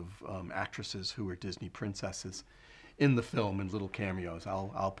bunch of actresses who were Disney princesses in the film in little cameos.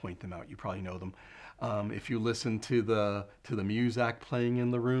 I'll point them out. You probably know them. If you listen to the music playing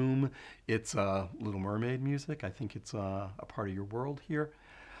in the room, it's Little Mermaid music. I think it's a part of your world here.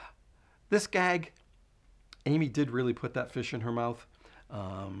 This gag, Amy did really put that fish in her mouth.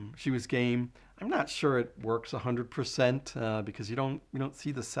 She was game. I'm not sure it works 100% because you don't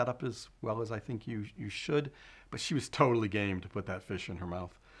see the setup as well as I think you should. But she was totally game to put that fish in her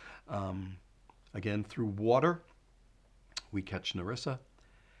mouth. Again, through water, we catch Nerissa.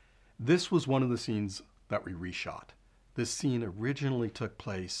 This was one of the scenes that we reshot. This scene originally took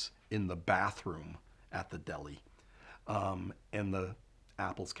place in the bathroom at the deli, and the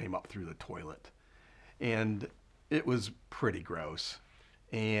apples came up through the toilet. And it was pretty gross.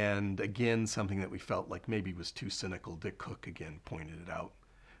 And again, something that we felt like maybe was too cynical. Dick Cook again pointed it out.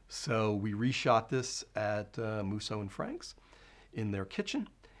 So we reshot this at Musso and Frank's in their kitchen,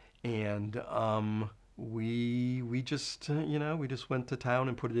 and we just we just went to town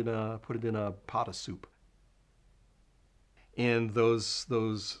and put it in a pot of soup. And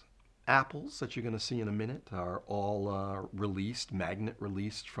those apples that you're going to see in a minute are all released, magnet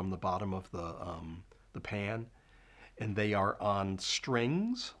released from the bottom of the pan, and they are on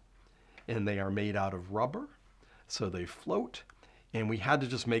strings, and they are made out of rubber, so they float. And we had to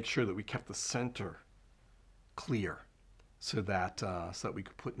just make sure that we kept the center clear, so that we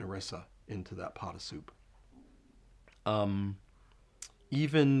could put Narissa into that pot of soup.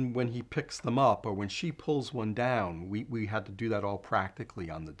 Even when he picks them up or when she pulls one down, we had to do that all practically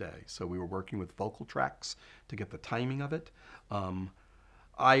on the day. So we were working with vocal tracks to get the timing of it.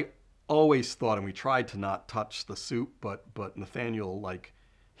 I always thought, and we tried to not touch the soup, but Nathaniel like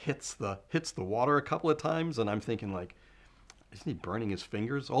hits the water a couple of times, and I'm thinking like, isn't he burning his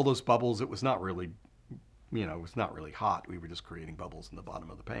fingers? All those bubbles, it was not really, it was not really hot. We were just creating bubbles in the bottom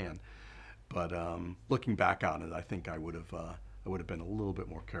of the pan. But looking back on it, I think I would have been a little bit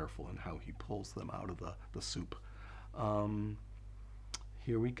more careful in how he pulls them out of the soup.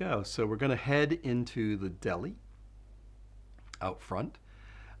 Here we go. So we're going to head into the deli out front.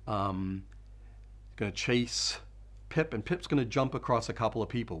 Going to chase Pip, and Pip's going to jump across a couple of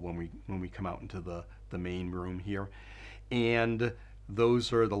people when we come out into the main room here. And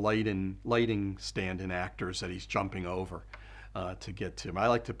those are the lighting stand-in actors that he's jumping over to get to. I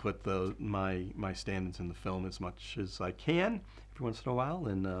like to put my stand-ins in the film as much as I can every once in a while,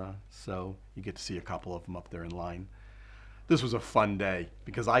 and so you get to see a couple of them up there in line. This was a fun day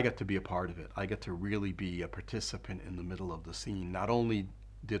because I got to be a part of it. I got to really be a participant in the middle of the scene. Not only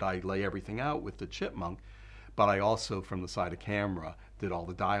did I lay everything out with the chipmunk, but I also, from the side of camera, did all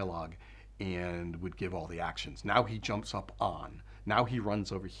the dialogue and would give all the actions. Now he jumps up on. Now he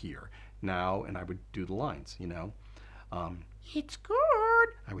runs over here. Now, and I would do the lines, it's good.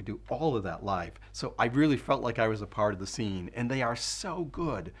 I would do all of that live. So I really felt like I was a part of the scene, and they are so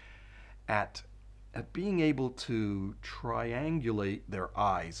good at being able to triangulate their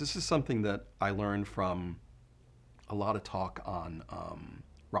eyes. This is something that I learned from a lot of talk on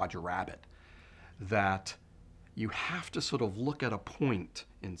Roger Rabbit, that you have to sort of look at a point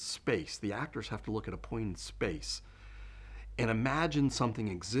in space. The actors have to look at a point in space and imagine something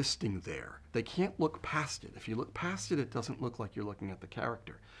existing there. They can't look past it. If you look past it, it doesn't look like you're looking at the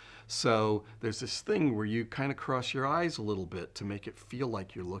character. So there's this thing where you kind of cross your eyes a little bit to make it feel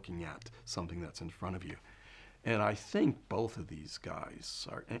like you're looking at something that's in front of you. And I think both of these guys,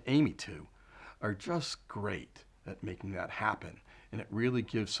 and Amy too, are just great at making that happen. And it really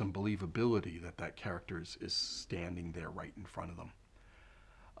gives some believability that that character is standing there right in front of them.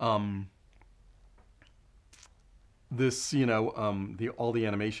 All the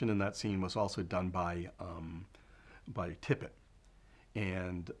animation in that scene was also done by Tippett,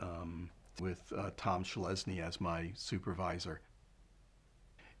 and with Tom Shalesny as my supervisor.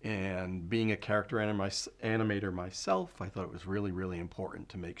 And being a character animator myself, I thought it was really, really important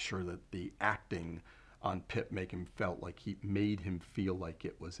to make sure that the acting on Pip made him feel like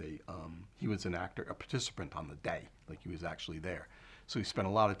it was he was an actor, a participant on the day, like he was actually there. So he spent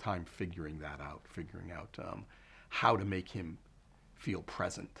a lot of time figuring out how to make him feel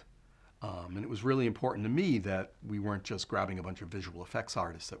present. And it was really important to me that we weren't just grabbing a bunch of visual effects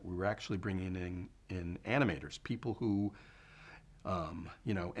artists, that we were actually bringing in animators, people who,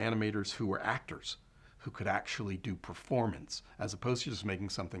 animators who were actors, who could actually do performance, as opposed to just making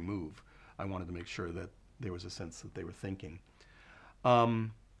something move. I wanted to make sure that there was a sense that they were thinking.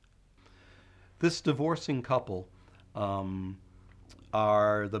 This divorcing couple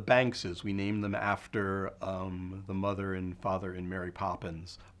are the Bankses. We named them after the mother and father in Mary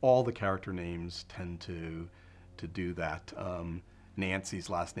Poppins. All the character names tend to do that. Nancy's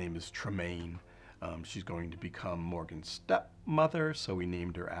last name is Tremaine. She's going to become Morgan's stepmother, so we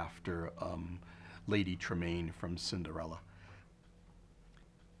named her after Lady Tremaine from Cinderella.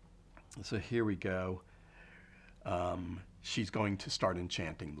 So here we go. She's going to start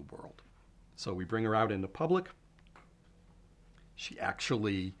enchanting the world. So we bring her out into public. She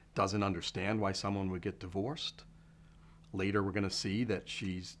actually doesn't understand why someone would get divorced. Later, we're going to see that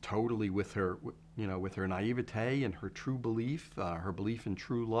she's totally with her naivete and her true belief, her belief in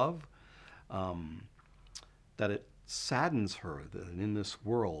true love, that it saddens her that in this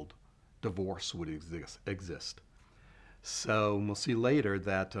world, divorce would exist. So we'll see later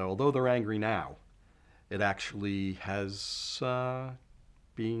that although they're angry now, it actually has,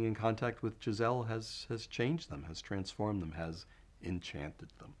 being in contact with Giselle has changed them, has transformed them, has enchanted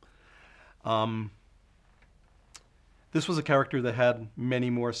them. This was a character that had many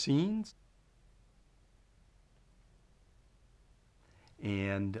more scenes.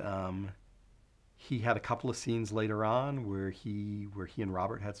 And he had a couple of scenes later on where he and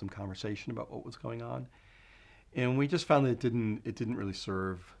Robert had some conversation about what was going on. And we just found that it didn't really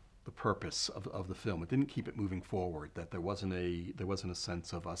serve the purpose of the film. It didn't keep it moving forward, that there wasn't a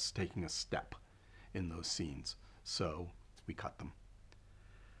sense of us taking a step in those scenes. So we cut them.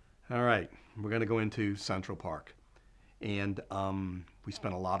 All right, we're going to go into Central Park. And we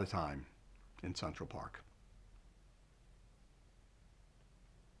spent a lot of time in Central Park.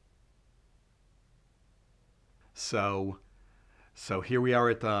 So here we are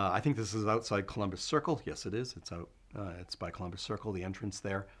at, I think this is outside Columbus Circle. Yes, it is. It's by Columbus Circle, the entrance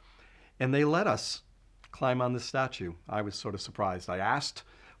there. And they let us climb on this statue. I was sort of surprised. I asked,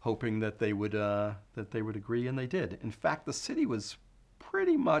 hoping that they would agree, and they did. In fact, the city was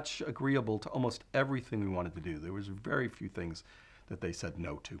pretty much agreeable to almost everything we wanted to do. There was very few things that they said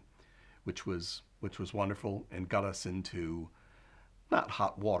no to, which was wonderful and got us into not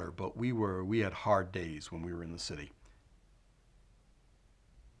hot water, but we had hard days when we were in the city.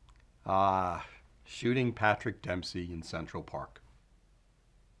 Shooting Patrick Dempsey in Central Park.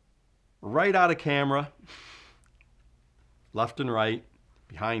 Right out of camera, left and right,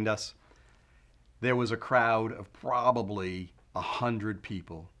 behind us, there was a crowd of probably 100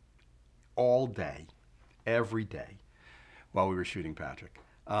 people all day, every day, while we were shooting Patrick.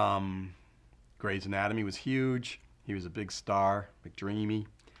 Grey's Anatomy was huge. He was a big star, McDreamy.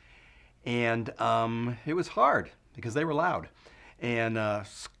 And it was hard because they were loud and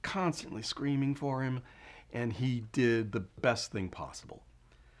constantly screaming for him. And he did the best thing possible,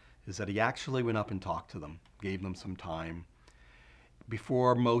 is that he actually went up and talked to them, gave them some time.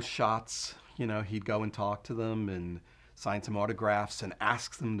 Before most shots, he'd go and talk to them and sign some autographs and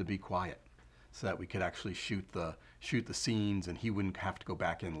ask them to be quiet so that we could actually shoot the scenes and he wouldn't have to go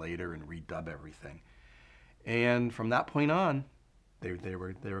back in later and redub everything. And from that point on, they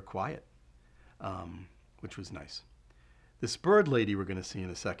were quiet, which was nice. This bird lady we're going to see in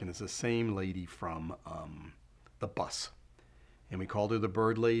a second is the same lady from The Bus. And we called her the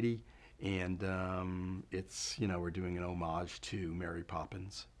Bird Lady, and it's, we're doing an homage to Mary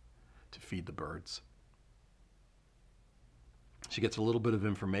Poppins, to feed the birds. She gets a little bit of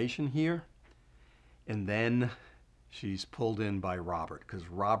information here, and then she's pulled in by Robert, because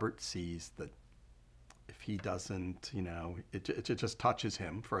Robert sees that if he doesn't, it just touches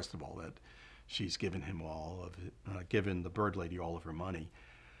him, first of all, that she's given him given the bird lady all of her money.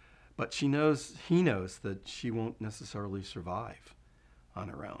 But he knows that she won't necessarily survive on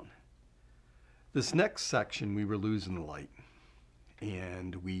her own. This next section, we were losing the light.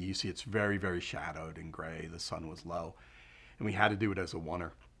 And you see it's very, very shadowed and gray. The sun was low. And we had to do it as a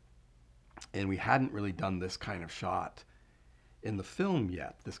oneer. And we hadn't really done this kind of shot in the film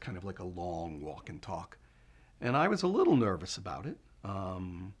yet, this kind of like a long walk and talk. And I was a little nervous about it.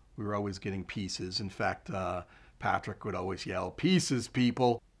 We were always getting pieces. In fact, Patrick would always yell, "Pieces,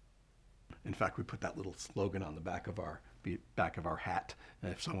 people." In fact, we put that little slogan on the back of our hat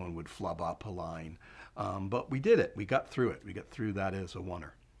if someone would flub up a line. But we did it. We got through it. We got through that as a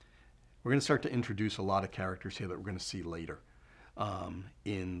oneer. We're going to start to introduce a lot of characters here that we're going to see later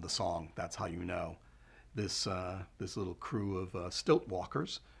in the song. That's how you know. This little crew of stilt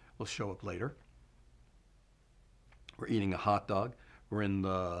walkers will show up later. We're eating a hot dog. We're in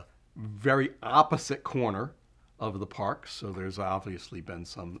the very opposite corner of the park, so there's obviously been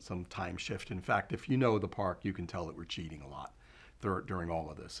some time shift. In fact, if you know the park, you can tell that we're cheating a lot during all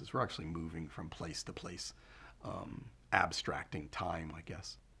of this, as we're actually moving from place to place, abstracting time, I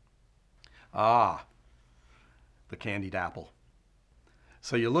guess. The candied apple.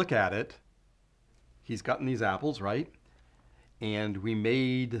 So you look at it, he's gotten these apples, right? And we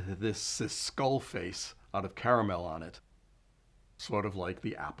made this skull face out of caramel on it, sort of like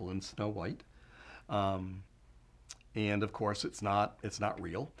the apple in Snow White. And of course, it's not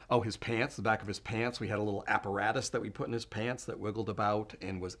real. Oh, his pants, the back of his pants, we had a little apparatus that we put in his pants that wiggled about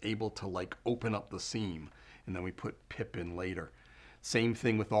and was able to like open up the seam. And then we put Pip in later. Same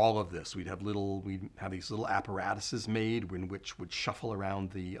thing with all of this. We'd have these little apparatuses made which would shuffle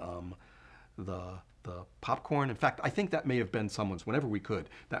around the popcorn. In fact, I think that may have been someone's, whenever we could,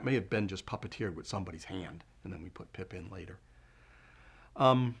 that may have been just puppeteered with somebody's hand. And then we put Pip in later.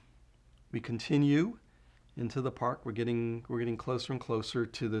 We continue into the park. We're getting closer and closer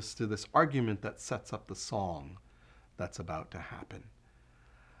to this argument that sets up the song that's about to happen.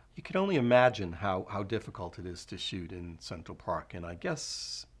 You can only imagine how difficult it is to shoot in Central Park, and I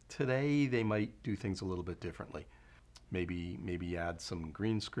guess today they might do things a little bit differently. maybe add some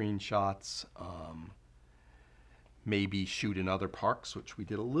green screen shots. Maybe shoot in other parks, which we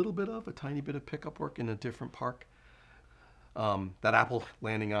did a little bit of, a tiny bit of pickup work in a different park. That apple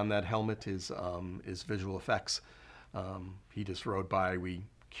landing on that helmet is visual effects. He just rode by, we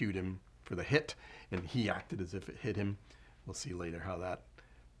cued him for the hit, and he acted as if it hit him. We'll see later how that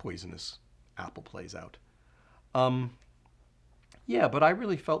poisonous apple plays out. Yeah, but I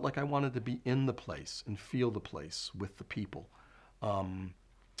really felt like I wanted to be in the place and feel the place with the people. And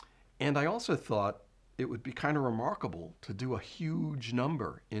I also thought it would be kind of remarkable to do a huge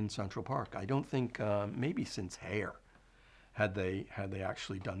number in Central Park. I don't think, maybe since Hair, had they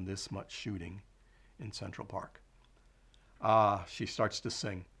actually done this much shooting in Central Park. She starts to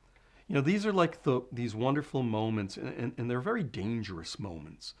sing. You know, these are like these wonderful moments, and they're very dangerous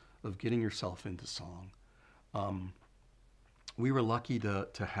moments of getting yourself into song. We were lucky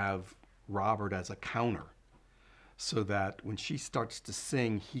to have Robert as a counter, so that when she starts to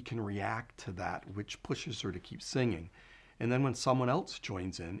sing, he can react to that, which pushes her to keep singing. And then when someone else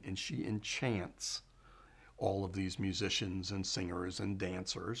joins in and she enchants all of these musicians and singers and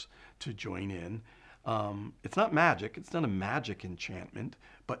dancers to join in, it's not magic, it's not a magic enchantment,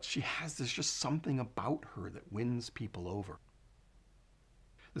 but there's just something about her that wins people over.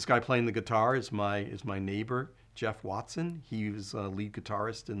 This guy playing the guitar is my neighbor, Jeff Watson. He was a lead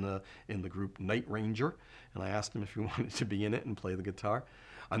guitarist in the group Night Ranger, and I asked him if he wanted to be in it and play the guitar.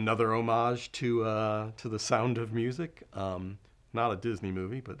 Another homage to the Sound of Music. Not a Disney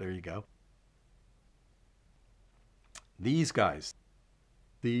movie, but there you go. These guys,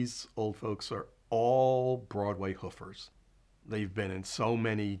 these old folks are all Broadway hoofers. They've been in so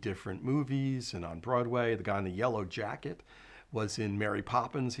many different movies and on Broadway. The guy in the yellow jacket was in Mary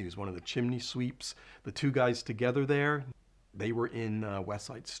Poppins. He was one of the chimney sweeps. The two guys together there, they were in West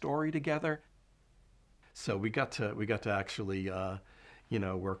Side Story together. So we got to actually,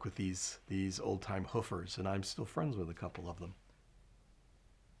 work with these old time hoofers, and I'm still friends with a couple of them.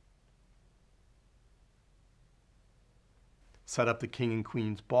 Set up the King and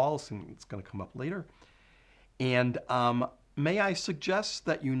Queen's Ball, and it's going to come up later. And may I suggest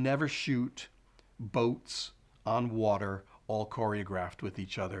that you never shoot boats on water all choreographed with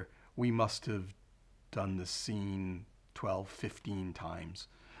each other. We must have done this scene 12, 15 times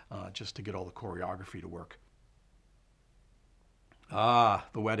just to get all the choreography to work. The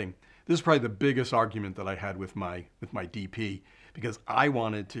wedding. This is probably the biggest argument that I had with my DP, because I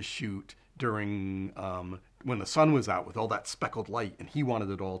wanted to shoot during when the sun was out with all that speckled light, and he wanted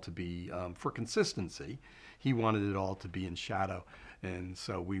it all to be, for consistency, he wanted it all to be in shadow. And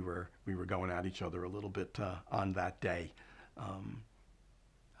so we were going at each other a little bit on that day.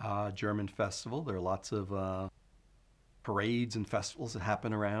 German festival. There are lots of parades and festivals that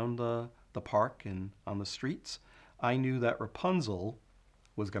happen around the park and on the streets. I knew that Rapunzel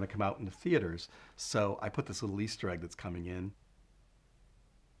was going to come out in the theaters, so I put this little Easter egg that's coming in.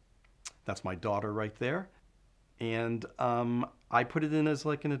 That's my daughter right there. And I put it in as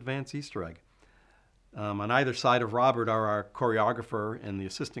like an advanced Easter egg. On either side of Robert are our choreographer and the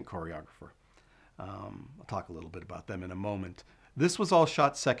assistant choreographer. I'll talk a little bit about them in a moment. This was all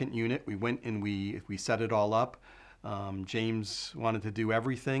shot second unit. We went and we set it all up. James wanted to do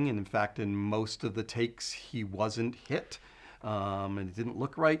everything, and in fact, in most of the takes, he wasn't hit, and it didn't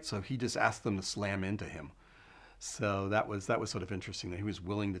look right, so he just asked them to slam into him. So that was sort of interesting that he was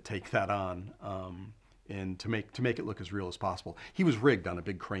willing to take that on, and to make it look as real as possible. He was rigged on a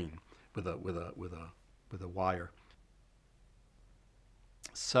big crane with a wire.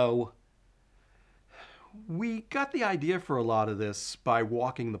 So we got the idea for a lot of this by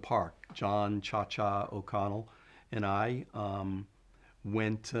walking the park. John Cha-Cha O'Connell and I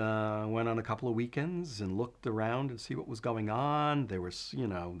went on a couple of weekends and looked around and see what was going on. There was,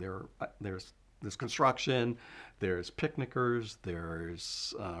 there's construction, there's picnickers,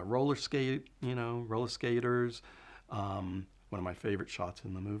 there's roller skaters. One of my favorite shots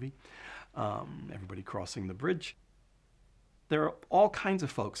in the movie. Everybody crossing the bridge. There are all kinds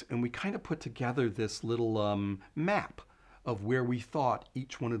of folks, and we kind of put together this little map of where we thought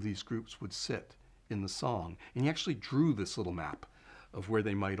each one of these groups would sit in the song. And he actually drew this little map of where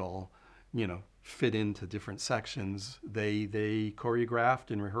they might all, fit into different sections. They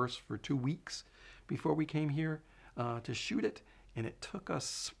choreographed and rehearsed for 2 weeks before we came here to shoot it. And it took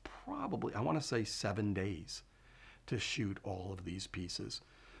us probably, I want to say 7 days to shoot all of these pieces.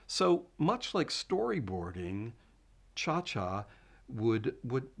 So much like storyboarding, Cha-Cha would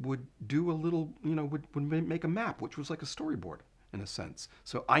do a little, would make a map, which was like a storyboard in a sense.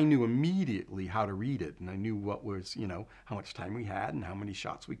 So I knew immediately how to read it, and I knew what was, how much time we had and how many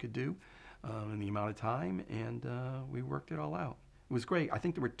shots we could do. in the amount of time, and we worked it all out. It was great. I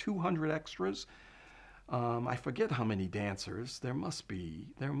think there were 200 extras. I forget how many dancers. There must be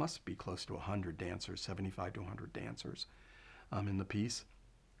close to 100 dancers, 75 to 100 dancers in the piece.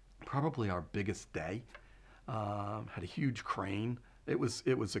 Probably our biggest day. Had a huge crane. It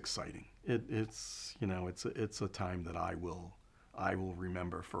was exciting. It's it's a time that I will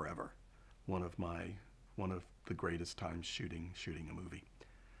remember forever. One of the greatest times shooting a movie.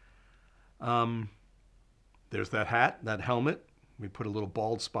 There's that hat, that helmet. We put a little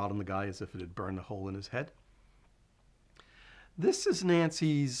bald spot on the guy as if it had burned a hole in his head. This is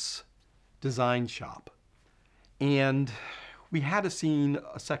Nancy's design shop. And we had a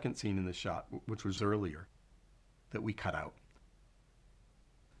second scene in the shot, which was earlier, that we cut out.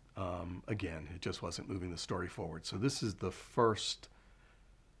 Again, it just wasn't moving the story forward. So this is the first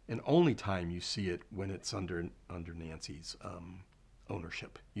and only time you see it when it's under Nancy's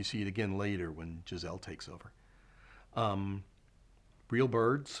ownership. You see it again later when Giselle takes over. Real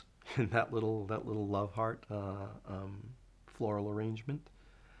birds in that little love heart floral arrangement,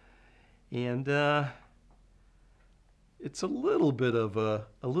 and it's a little bit of a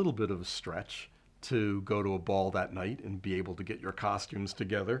stretch to go to a ball that night and be able to get your costumes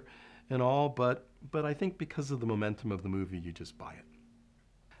together and all, but I think because of the momentum of the movie, you just buy it.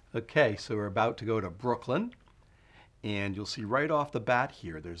 Okay, so we're about to go to Brooklyn, and you'll see right off the bat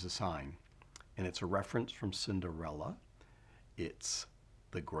here there's a sign, and it's a reference from Cinderella. It's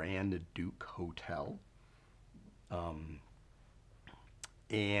the Grand Duke Hotel.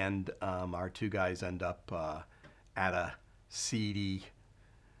 And our two guys end up at a seedy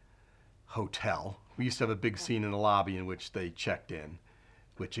hotel. We used to have a big scene in the lobby in which they checked in,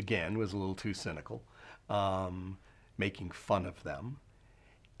 which again was a little too cynical, making fun of them.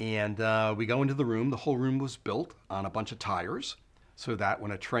 And we go into the room. The whole room was built on a bunch of tires, so that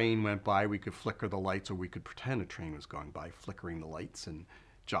when a train went by, we could flicker the lights, or we could pretend a train was going by, flickering the lights and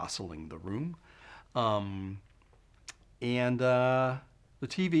jostling the room. The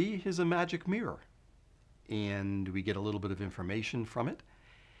TV is a magic mirror, and we get a little bit of information from it.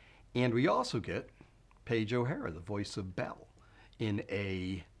 And we also get Paige O'Hara, the voice of Belle, in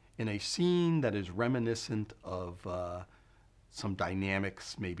a scene that is reminiscent of some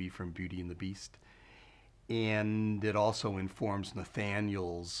dynamics maybe from Beauty and the Beast. And it also informs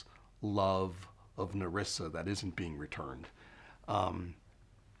Nathaniel's love of Nerissa that isn't being returned. And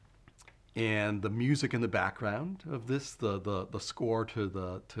the music in the background of this, the score to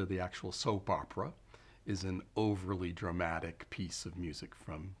the actual soap opera, is an overly dramatic piece of music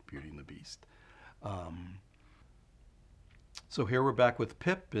from Beauty and the Beast. So here we're back with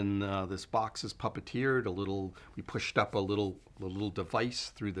Pip, and this box is puppeteered. We pushed up a little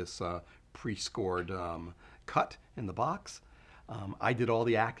device through this pre-scored cut in the box. I did all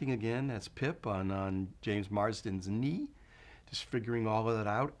the acting again as Pip on James Marsden's knee, just figuring all of that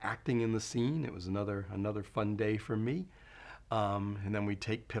out, acting in the scene. It was another fun day for me. And then we'd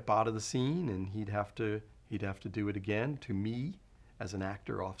take Pip out of the scene, and he'd have to do it again to me as an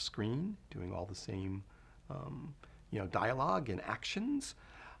actor off screen, doing all the same dialogue and actions.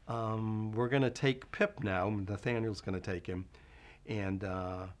 We're gonna take Pip now. Nathaniel's gonna take him and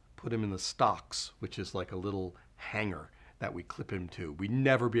put him in the stocks, which is like a little hanger that we clip him to. We'd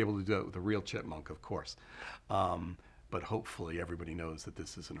never be able to do it with a real chipmunk, of course. But hopefully everybody knows that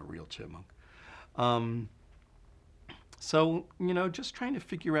this isn't a real chipmunk. So, just trying to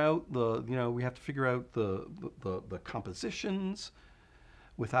figure out we have to figure out the compositions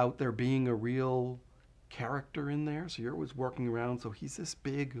without there being a real character in there. So you're always working around, so he's this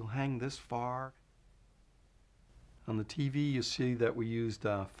big, he'll hang this far. On the TV, you see that we used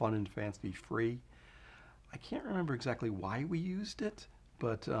Fun and Fancy Free. I can't remember exactly why we used it,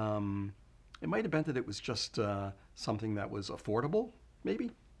 but it might have been that it was just something that was affordable,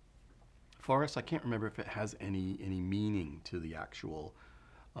 maybe, for us. I can't remember if it has any meaning to the actual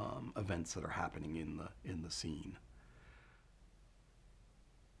events that are happening in the scene.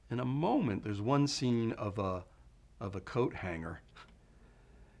 In a moment, there's one scene of a coat hanger,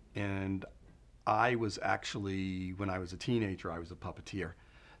 and I was actually, when I was a teenager, I was a puppeteer,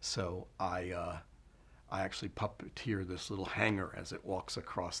 so I actually puppeteer this little hanger as it walks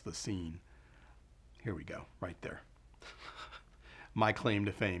across the scene. Here we go, right there. My claim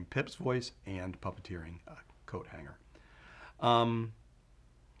to fame: Pip's voice and puppeteering a coat hanger. A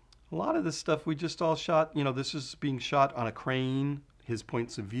lot of this stuff we just all shot. This is being shot on a crane. His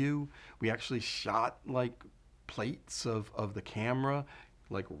points of view. We actually shot like plates of the camera,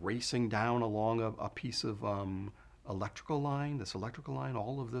 like racing down along a piece of electrical line. This electrical line.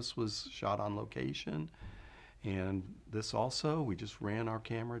 All of this was shot on location, And this also, we just ran our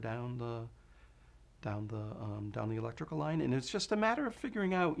camera down the electrical line, and it's just a matter of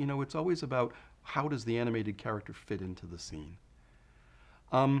figuring out. It's always about how does the animated character fit into the scene.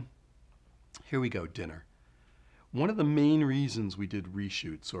 Here we go, dinner. One of the main reasons we did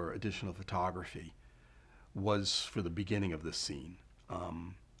reshoots or additional photography was for the beginning of this scene.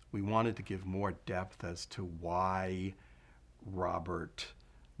 We wanted to give more depth as to why Robert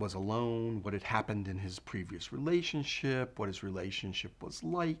was alone, what had happened in his previous relationship, what his relationship was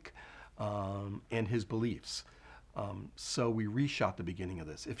like, and his beliefs. So we reshot the beginning of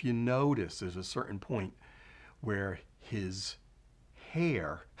this. If you notice, there's a certain point where his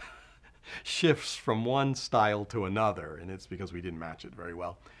hair shifts from one style to another, and it's because we didn't match it very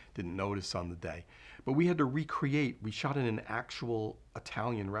well, didn't notice on the day. But we had to recreate, we shot in an actual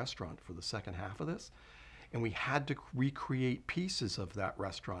Italian restaurant for the second half of this, and we had to recreate pieces of that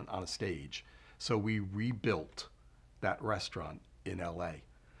restaurant on a stage. So we rebuilt that restaurant in LA.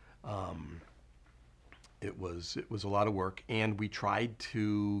 It was a lot of work, and we tried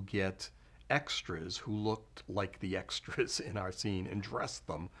to get extras who looked like the extras in our scene and dressed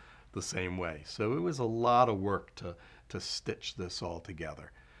them the same way. So it was a lot of work to stitch this all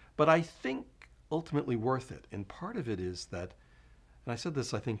together. But I think ultimately worth it. And part of it is that, and I said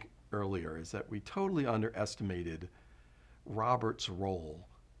this I think earlier, is that we totally underestimated Robert's role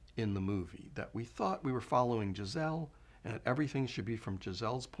in the movie. That we thought we were following Giselle and that everything should be from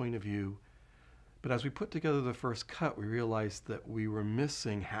Giselle's point of view. But as we put together the first cut, we realized that we were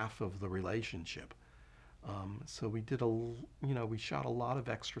missing half of the relationship. So we did we shot a lot of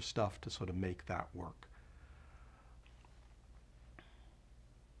extra stuff to sort of make that work.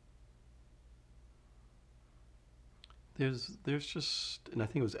 There's just, and I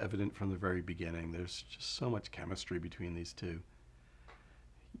think it was evident from the very beginning, there's just so much chemistry between these two.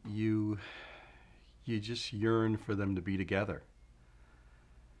 You just yearn for them to be together.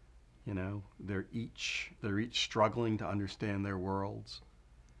 They're each struggling to understand their worlds,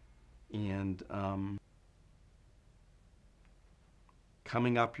 and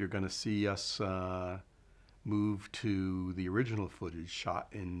coming up, you're going to see us move to the original footage shot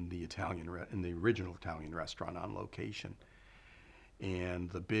in the original Italian restaurant on location.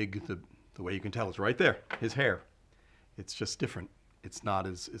 And the way you can tell is right there, his hair. It's just different.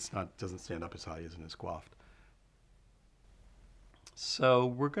 Doesn't stand up as high, isn't as coiffed. So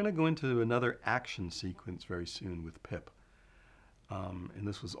we're going to go into another action sequence very soon with Pip. And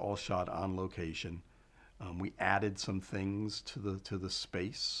this was all shot on location. We added some things to the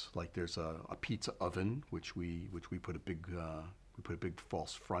space, like there's a pizza oven, which we put a big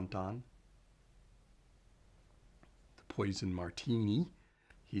false front on. The poison martini.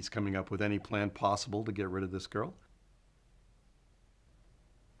 He's coming up with any plan possible to get rid of this girl.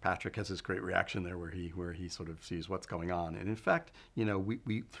 Patrick has this great reaction there where he sort of sees what's going on. And in fact,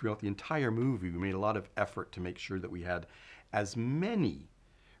 we throughout the entire movie, we made a lot of effort to make sure that we had as many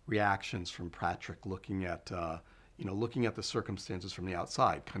reactions from Patrick looking at the circumstances from the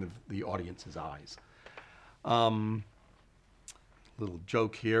outside, kind of the audience's eyes. Little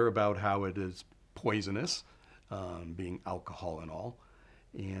joke here about how it is poisonous, being alcohol and all.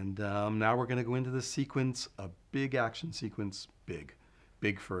 And now we're going to go into this sequence, a big action sequence, big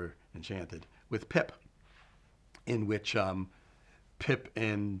for Enchanted, with Pip, in which Pip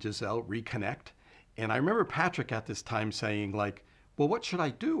and Giselle reconnect. And I remember Patrick at this time saying, like, well, what should I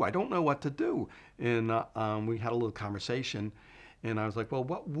do? I don't know what to do. And we had a little conversation, and I was like, well,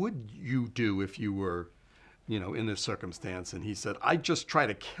 what would you do if you were, in this circumstance? And he said, I'd just try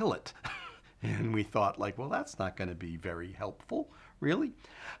to kill it. And we thought, like, well, that's not going to be very helpful, really.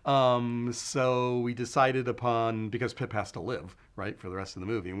 So we decided upon, because Pip has to live, right, for the rest of the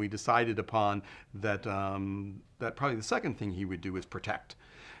movie, and we decided upon that that probably the second thing he would do is protect.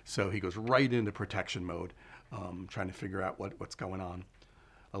 So he goes right into protection mode, trying to figure out what's going on.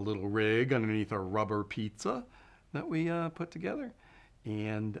 A little rig underneath a rubber pizza that we put together.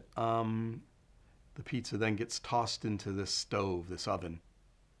 And the pizza then gets tossed into this stove, this oven.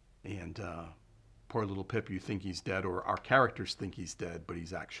 And poor little Pip, you think he's dead, or our characters think he's dead, but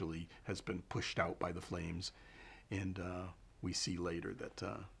he's actually has been pushed out by the flames. And we see later that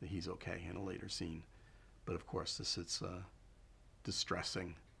he's okay in a later scene. But of course, this is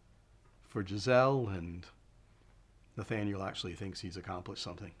distressing for Giselle, and Nathaniel actually thinks he's accomplished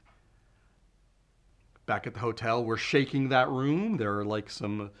something. Back at the hotel, we're shaking that room. There are like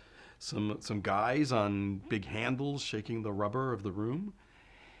some guys on big handles shaking the rubber of the room,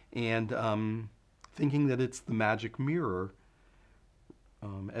 and thinking that it's the magic mirror.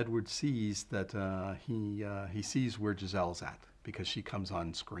 Edward sees that he sees where Giselle's at because she comes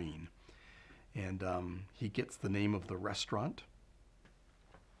on screen, And he gets the name of the restaurant.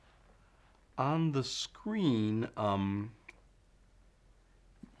 On the screen,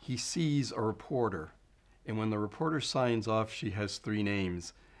 he sees a reporter. And when the reporter signs off, she has 3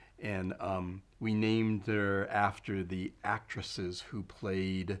 names. And we named her after the actresses who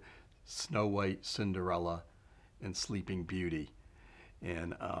played Snow White, Cinderella, and Sleeping Beauty.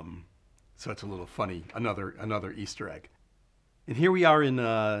 And so it's a little funny, another Easter egg. And here we are in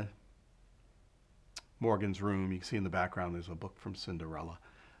Morgan's room. You can see in the background there's a book from Cinderella.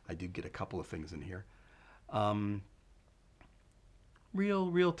 I did get a couple of things in here.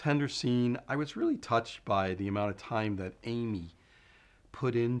 Real tender scene. I was really touched by the amount of time that Amy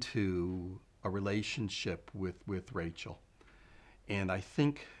put into a relationship with Rachel. And I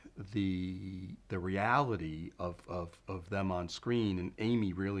think the reality of them on screen and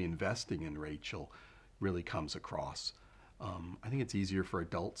Amy really investing in Rachel really comes across. I think it's easier for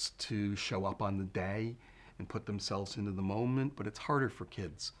adults to show up on the day and put themselves into the moment, but it's harder for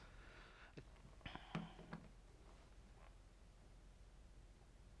kids.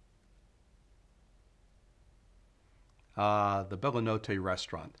 The Bellanotte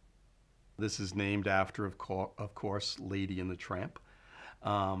restaurant. This is named after, of course, Lady and the Tramp.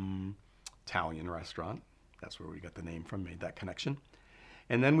 Italian restaurant. That's where we got the name from, made that connection.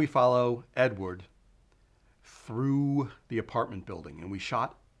 And then we follow Edward through the apartment building. And we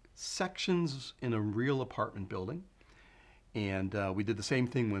shot sections in a real apartment building. And we did the same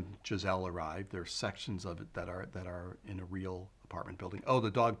thing when Giselle arrived. There are sections of it that are in a real apartment building. Oh, the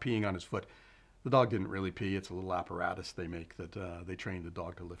dog peeing on his foot. The dog didn't really pee. It's a little apparatus they make that they train the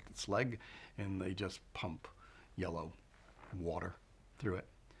dog to lift its leg, and they just pump yellow water through it.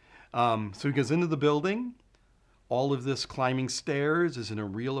 So he goes into the building. All of this climbing stairs is in a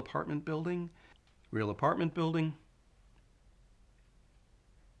real apartment building. Real apartment building.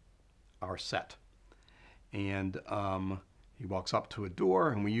 Our set. And he walks up to a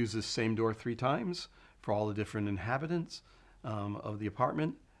door, and we use this same door 3 times for all the different inhabitants of the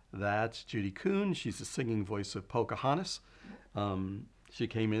apartment. That's Judy Kuhn. She's the singing voice of Pocahontas. She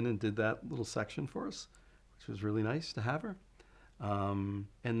came in and did that little section for us, which was really nice to have her. And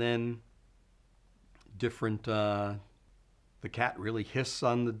then different, the cat really hisses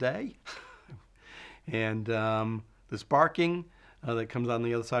on the day. And this barking that comes on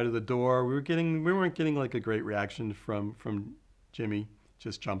the other side of the door, we weren't getting like a great reaction from Jimmy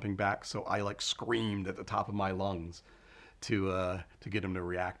just jumping back. So I like screamed at the top of my lungs to get him to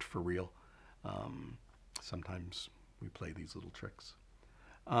react for real. Sometimes we play these little tricks.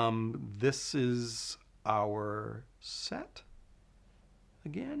 This is our set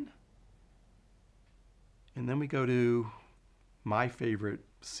again. And then we go to my favorite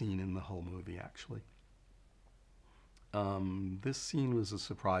scene in the whole movie, actually. This scene was a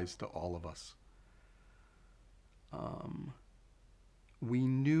surprise to all of us. We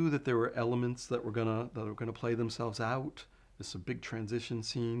knew that there were elements that were gonna play themselves out. This is a big transition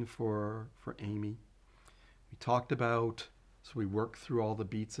scene for Amy. We talked about, so we worked through all the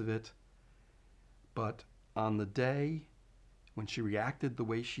beats of it. But on the day when she reacted the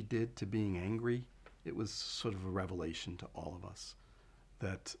way she did to being angry, it was sort of a revelation to all of us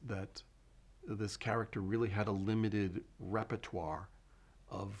that this character really had a limited repertoire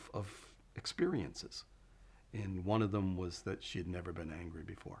of experiences. And one of them was that she had never been angry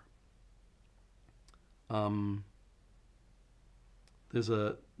before. There's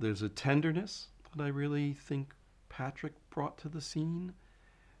a tenderness that I really think Patrick brought to the scene,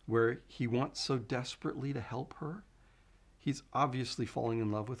 where he wants so desperately to help her. He's obviously falling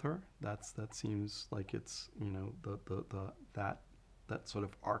in love with her. That seems like it's, you know, that sort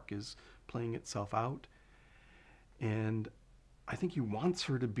of arc is playing itself out. And I think he wants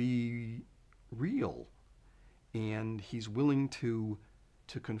her to be real. And he's willing to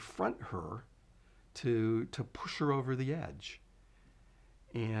confront her, to push her over the edge.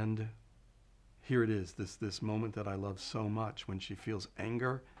 And here it is, this moment that I love so much, when she feels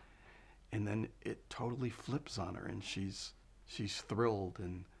anger, and then it totally flips on her, and she's thrilled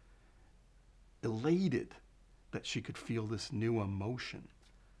and elated that she could feel this new emotion.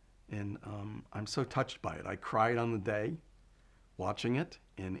 And I'm so touched by it. I cried on the day watching it,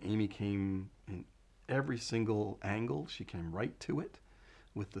 and Amy came in every single angle. She came right to it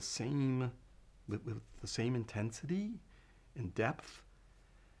with the same intensity and depth.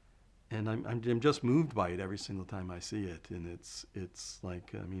 And I'm just moved by it every single time I see it. And it's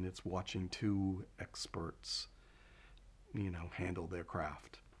like, I mean, it's watching 2 experts, you know, handle their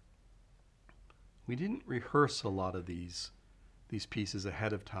craft. We didn't rehearse a lot of these pieces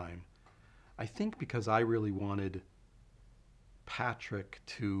ahead of time. I think because I really wanted Patrick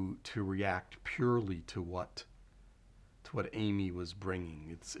to react purely to what Amy was bringing.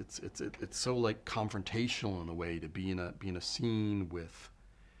 It's so like confrontational in a way to be in a scene with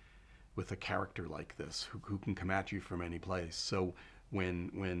a character like this who can come at you from any place. So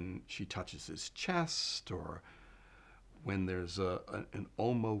when she touches his chest, or when there's an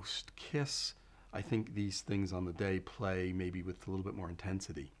almost kiss, I think these things on the day play maybe with a little bit more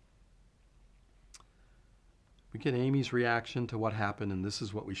intensity. We get Amy's reaction to what happened, and this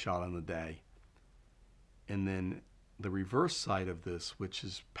is what we shot on the day. And then the reverse side of this, which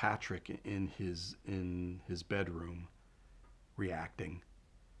is Patrick in his bedroom reacting,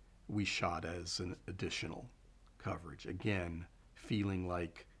 we shot as an additional coverage. Again, feeling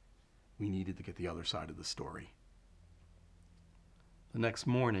like we needed to get the other side of the story. The next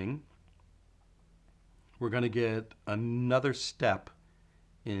morning, we're going to get another step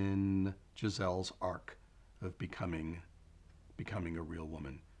in Giselle's arc of becoming a real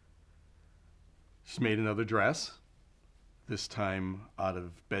woman. She's made another dress, this time out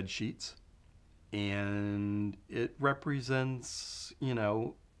of bed sheets, and it represents, you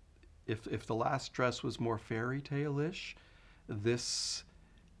know, if the last dress was more fairy tale-ish, this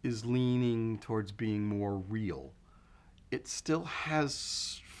is leaning towards being more real. It still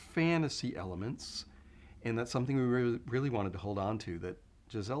has fantasy elements, and that's something we really wanted to hold on to, that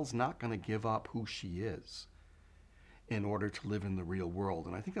Giselle's not going to give up who she is in order to live in the real world.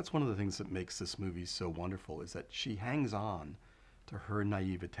 And I think that's one of the things that makes this movie so wonderful, is that she hangs on to her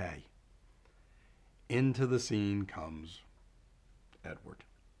naivete. Into the scene comes Edward.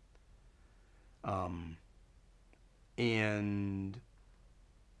 And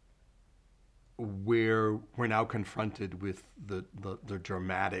we're now confronted with the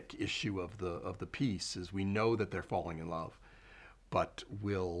dramatic issue of the piece, is we know that they're falling in love, but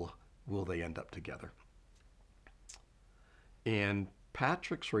will they end up together? And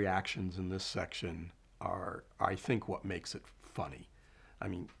Patrick's reactions in this section are, I think, what makes it funny. I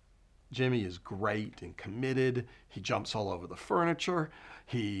mean, Jimmy is great and committed. He jumps all over the furniture.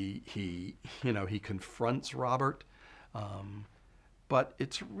 He confronts Robert. But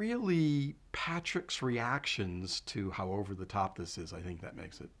it's really Patrick's reactions to how over the top this is, I think, that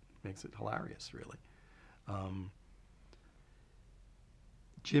makes it hilarious, really.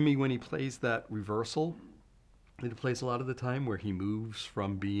 Jimmy, when he plays that reversal, it plays a lot of the time where he moves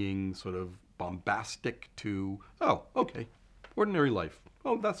from being sort of bombastic to, oh, okay, ordinary life.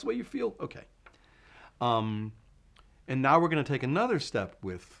 Oh, that's the way you feel? Okay. And now we're going to take another step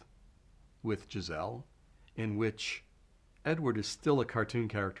with Giselle, in which Edward is still a cartoon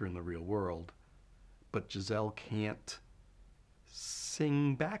character in the real world, but Giselle can't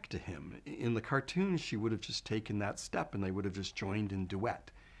sing back to him. In the cartoon, she would have just taken that step and they would have just joined in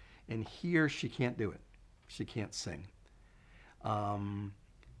duet. And here, she can't do it. She can't sing. And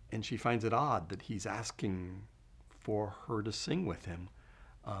she finds it odd that he's asking for her to sing with him.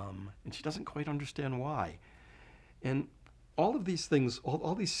 And she doesn't quite understand why. And all of these things,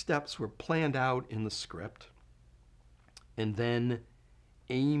 all these steps were planned out in the script. And then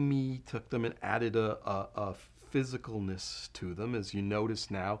Amy took them and added a physicalness to them. As you notice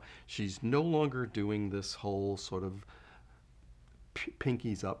now, she's no longer doing this whole sort of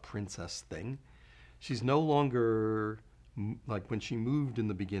pinkies up princess thing. She's no longer, like when she moved in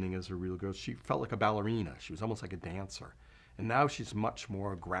the beginning as a real girl, she felt like a ballerina. She was almost like a dancer. And now she's much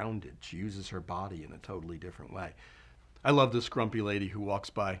more grounded. She uses her body in a totally different way. I love this grumpy lady who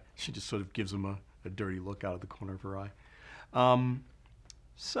walks by. She just sort of gives him a dirty look out of the corner of her eye.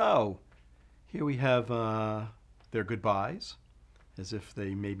 So here we have their goodbyes, as if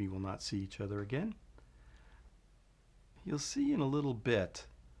they maybe will not see each other again. You'll see in a little bit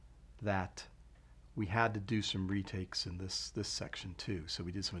that we had to do some retakes in this section too, so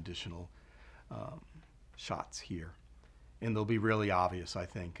we did some additional shots here. And they'll be really obvious, I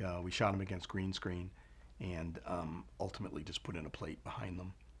think. We shot them against green screen and ultimately just put in a plate behind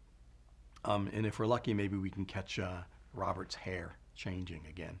them. And if we're lucky, maybe we can catch Robert's hair changing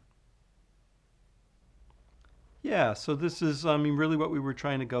again. Yeah, so this is, I mean, really what we were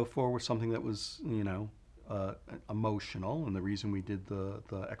trying to go for was something that was, you know, emotional, and the reason we did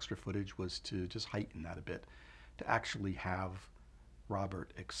the extra footage was to just heighten that a bit, to actually have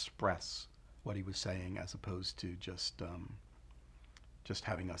Robert express what he was saying, as opposed to just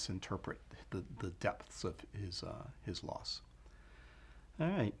having us interpret the depths of his loss. All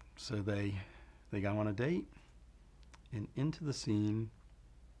right, so they got on a date, and into the scene.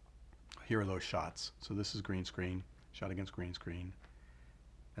 Here are those shots. So this is green screen, shot against green screen,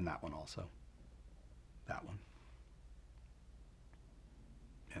 and that one also. That one.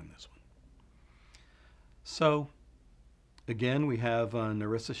 And this one. So, Again, we have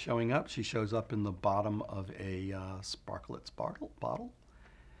Narissa showing up. She shows up in the bottom of a Sparklets bottle.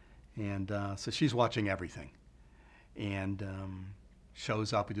 And so she's watching everything. And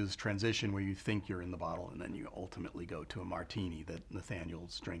shows up. We do this transition where you think you're in the bottle, and then you ultimately go to a martini that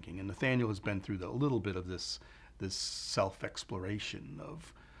Nathaniel's drinking. And Nathaniel has been through a little bit of this self-exploration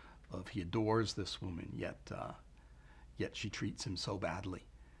of he adores this woman, yet she treats him so badly.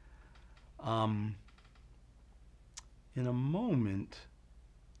 In a moment,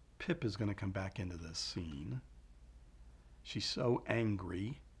 Pip is going to come back into this scene. She's so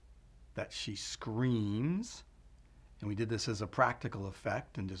angry that she screams, and we did this as a practical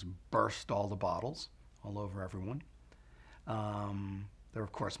effect and just burst all the bottles all over everyone. They're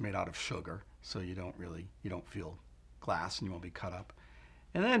of course made out of sugar, so you don't feel glass and you won't be cut up.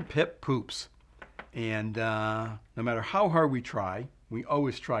 And then Pip poops, and no matter how hard we try, we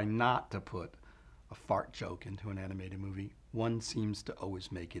always try not to put a fart joke into an animated movie. One seems to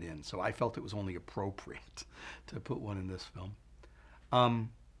always make it in, so I felt it was only appropriate to put one in this film.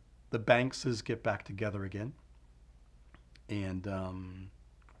 The Bankses get back together again, and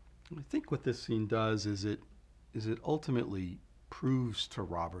I think what this scene does is it ultimately proves to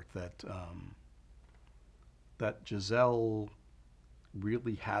Robert that that Giselle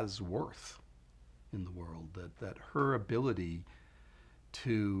really has worth in the world, that her ability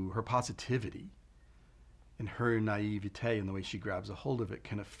her positivity and her naivete and the way she grabs a hold of it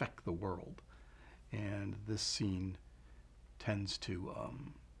can affect the world. And this scene tends to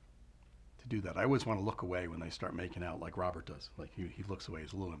do that. I always want to look away when they start making out like Robert does. Like he looks away,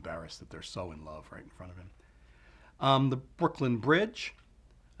 he's a little embarrassed that they're so in love right in front of him. The Brooklyn Bridge,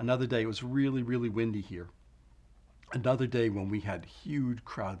 another day. It was really, really windy here. Another day when we had huge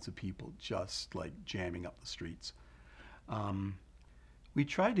crowds of people just like jamming up the streets. We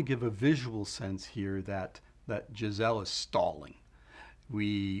tried to give a visual sense here that Giselle is stalling.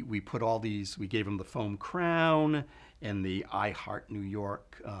 We put all these, we gave him the foam crown and the I Heart New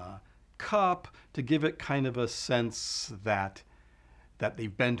York cup to give it kind of a sense that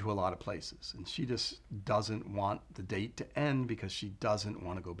they've been to a lot of places. And she just doesn't want the date to end because she doesn't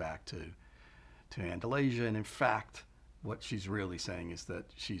want to go back to Andalasia. And in fact, what she's really saying is that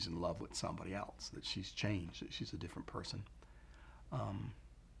she's in love with somebody else, that she's changed, that she's a different person.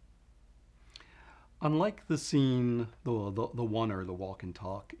 Unlike the scene, the walk and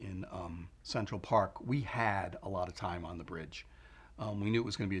talk in Central Park, we had a lot of time on the bridge. We knew it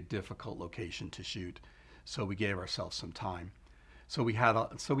was going to be a difficult location to shoot, so we gave ourselves some time. So we had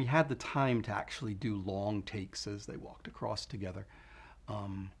the time to actually do long takes as they walked across together.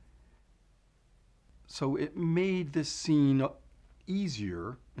 So it made this scene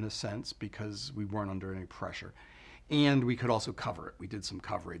easier in a sense because we weren't under any pressure, and we could also cover it. We did some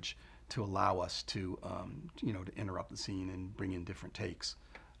coverage to allow us to, to interrupt the scene and bring in different takes.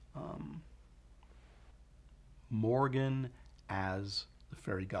 Morgan as the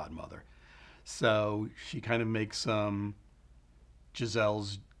fairy godmother. So she kind of makes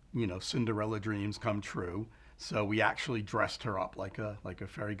Giselle's, Cinderella dreams come true. So we actually dressed her up like a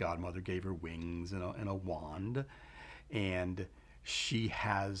fairy godmother, gave her wings and a wand, and she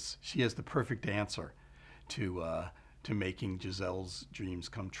has the perfect answer to making Giselle's dreams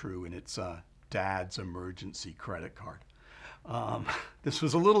come true, and it's Dad's emergency credit card. This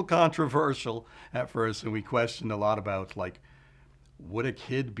was a little controversial at first, and we questioned a lot about, like, would a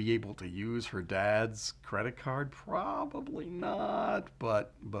kid be able to use her dad's credit card? Probably not,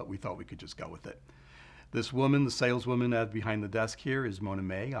 but we thought we could just go with it. This woman, the saleswoman behind the desk here, is Mona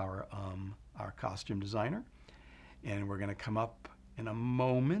May, our costume designer, and we're going to come up in a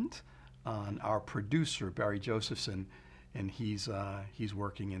moment on our producer, Barry Josephson, and he's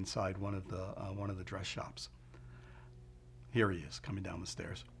working inside one of the dress shops. Here he is coming down the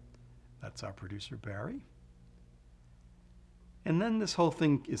stairs. That's our producer, Barry. And then this whole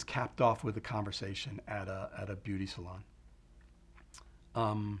thing is capped off with a conversation at a beauty salon.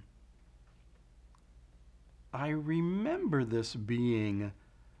 I remember this being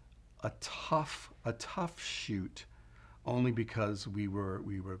a tough shoot, only because we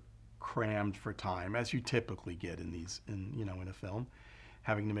were crammed for time, as you typically get in a film,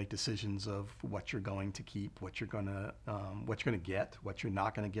 having to make decisions of what you're going to keep, what you're going to get, what you're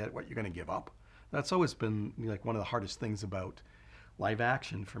not going to get, what you're going to give up. That's always been like one of the hardest things about live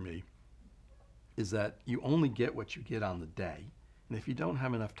action for me, is that you only get what you get on the day, and if you don't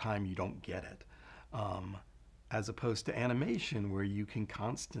have enough time, you don't get it. As opposed to animation, where you can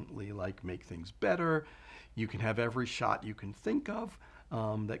constantly make things better. You can have every shot you can think of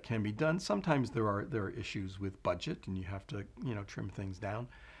that can be done. Sometimes there are issues with budget, and you have to trim things down.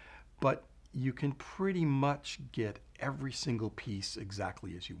 But you can pretty much get every single piece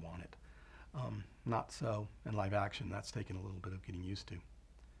exactly as you want it. Not so in live action. That's taken a little bit of getting used to.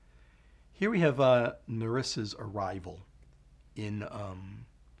 Here we have Nerissa's arrival in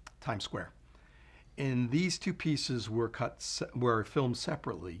Times Square. And these two pieces were filmed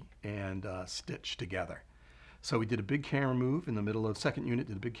separately and stitched together. So we did a big camera move in the middle of, second unit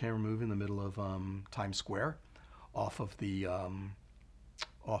did a big camera move in the middle of Times Square off of the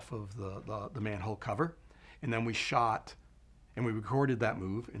manhole cover. And then we shot, and we recorded that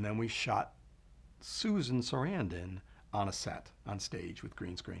move, and then we shot Susan Sarandon on a set, on stage with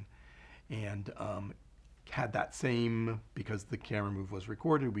green screen. And had that same, because the camera move was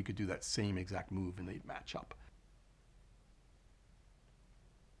recorded, we could do that same exact move and they'd match up.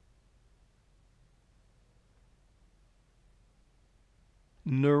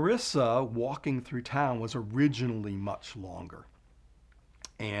 Nerissa walking through town was originally much longer.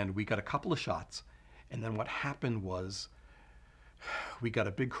 And we got a couple of shots. And then what happened was we got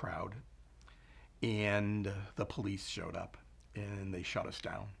a big crowd and the police showed up and they shut us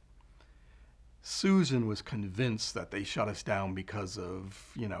down. Susan was convinced that they shut us down because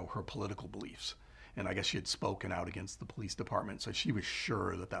of, her political beliefs. And I guess she had spoken out against the police department, so she was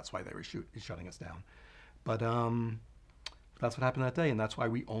sure that that's why they were shutting us down. But that's what happened that day, and that's why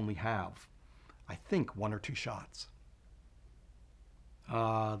we only have, I think, 1 or 2 shots.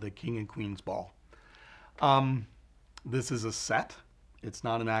 The King and Queen's Ball. This is a set. It's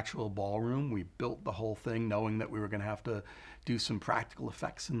not an actual ballroom. We built the whole thing knowing that we were going to have to do some practical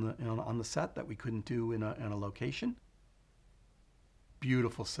effects on the set that we couldn't do in a location.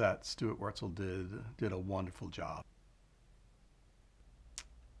 Beautiful set. Stuart Wurtzel did a wonderful job.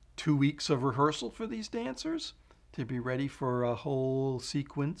 2 weeks of rehearsal for these dancers to be ready for a whole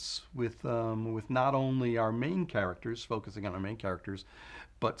sequence with not only our main characters, focusing on our main characters,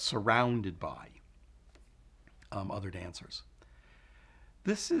 but surrounded by other dancers.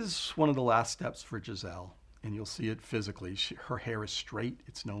 This is one of the last steps for Giselle, and you'll see it physically. Her hair is straight.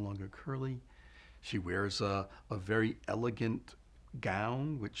 It's no longer curly. She wears a very elegant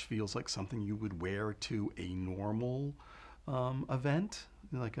gown, which feels like something you would wear to a normal event,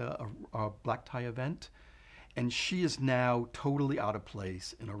 like a black tie event. And she is now totally out of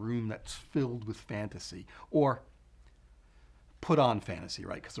place in a room that's filled with fantasy, or put on fantasy,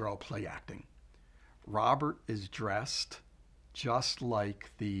 right? Because they're all play acting. Robert is dressed just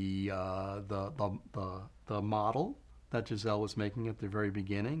like the model that Giselle was making at the very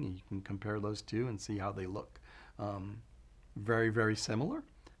beginning. You can compare those two and see how they look. Very, very similar.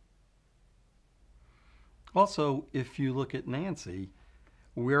 Also, if you look at Nancy,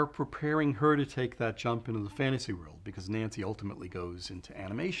 we're preparing her to take that jump into the fantasy world because Nancy ultimately goes into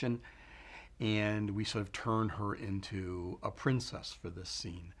animation, and we sort of turn her into a princess for this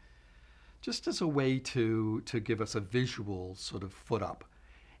scene, just as a way to give us a visual sort of foot up.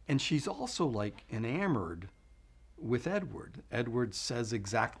 And she's also like enamored with Edward. Edward says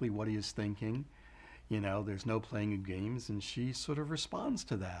exactly what he is thinking. There's no playing of games, and she sort of responds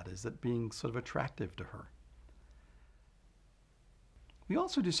to that as it being sort of attractive to her. We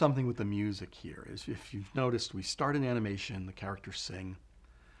also do something with the music here. If you've noticed, we start in animation, the characters sing.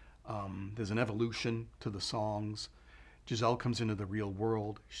 There's an evolution to the songs. Giselle comes into the real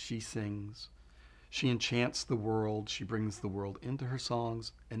world. She sings. She enchants the world. She brings the world into her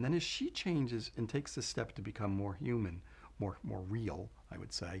songs. And then as she changes and takes this step to become more human, more real, I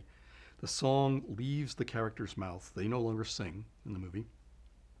would say, the song leaves the character's mouth. They no longer sing in the movie.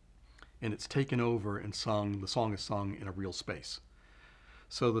 And it's taken over and sung. The song is sung in a real space.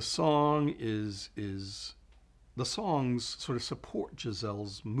 So the song the songs sort of support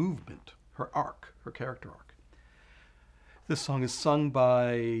Giselle's movement, her arc, her character arc. This song is sung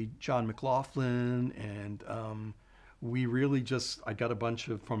by John McLaughlin, and we really I got a bunch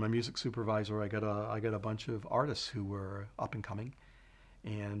of, from my music supervisor, I got a bunch of artists who were up and coming,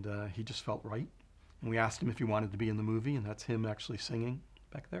 and he just felt right. And we asked him if he wanted to be in the movie, and that's him actually singing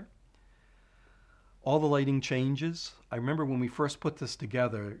back there. All the lighting changes. I remember when we first put this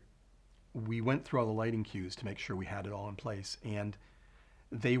together, we went through all the lighting cues to make sure we had it all in place, and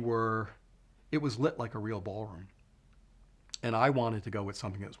it was lit like a real ballroom. And I wanted to go with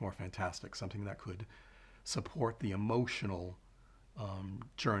something that was more fantastic, something that could support the emotional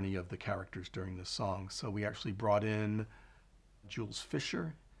journey of the characters during this song. So we actually brought in Jules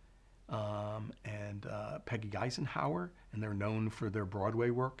Fisher and Peggy Eisenhower, and they're known for their Broadway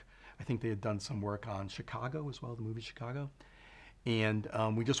work. I think they had done some work on Chicago as well, the movie Chicago. And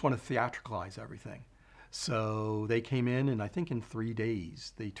we just want to theatricalize everything. So they came in, and I think in 3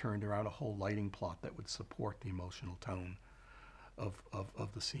 days, they turned around a whole lighting plot that would support the emotional tone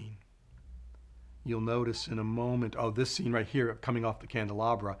of the scene. you'll notice in a moment, oh, this scene right here coming off the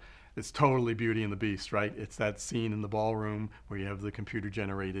candelabra, it's totally Beauty and the Beast, right? It's that scene in the ballroom where you have the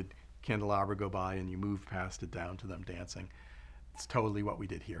computer-generated candelabra go by and you move past it down to them dancing. It's totally what we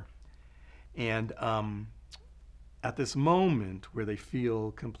did here. And at this moment where they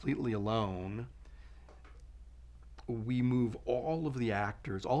feel completely alone, we move all of the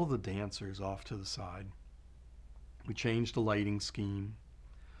actors, all of the dancers off to the side. We change the lighting scheme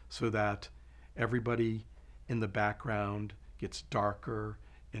so that everybody in the background gets darker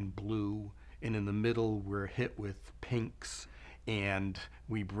and blue, and in the middle we're hit with pinks, and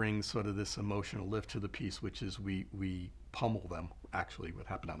we bring sort of this emotional lift to the piece, which is we pummel them, actually what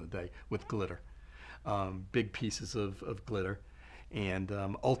happened on the day, with glitter. Big pieces of glitter. And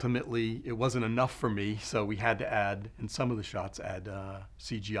ultimately, it wasn't enough for me, so we had to add, in some of the shots, add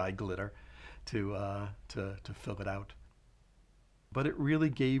CGI glitter to fill it out. But it really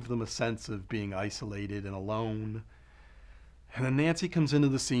gave them a sense of being isolated and alone. And then Nancy comes into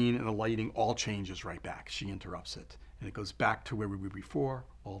the scene, and the lighting all changes right back. She interrupts it. And it goes back to where we were before.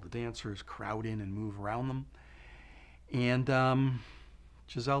 All the dancers crowd in and move around them. And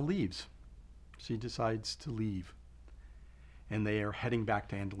Giselle leaves. She decides to leave. And they are heading back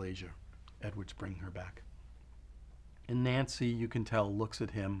to Andalasia. Edward's bringing her back. And Nancy, you can tell, looks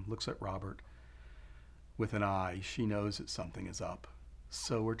at him, looks at Robert with an eye. She knows that something is up.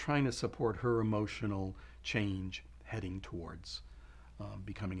 So we're trying to support her emotional change heading towards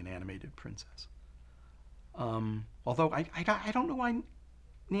becoming an animated princess. Although I don't know why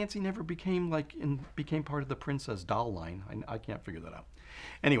Nancy never became part of the Princess doll line. I can't figure that out.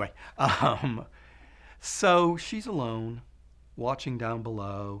 Anyway, so she's alone, watching down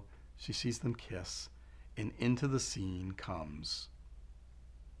below. She sees them kiss, and into the scene comes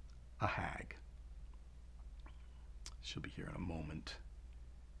a hag. She'll be here in a moment.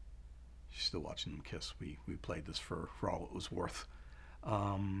 She's still watching them kiss. We played this for all it was worth.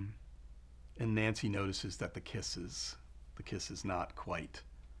 And Nancy notices that the kiss is not quite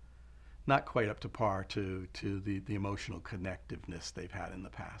up to par to the emotional connectiveness they've had in the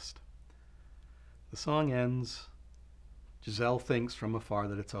past. The song ends. Giselle thinks from afar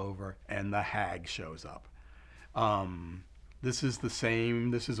that it's over, and the hag shows up. This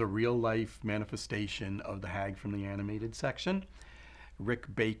is a real life manifestation of the hag from the animated section.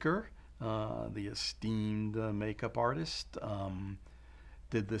 Rick Baker, the esteemed makeup artist,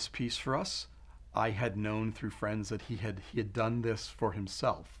 did this piece for us. I had known through friends that he had done this for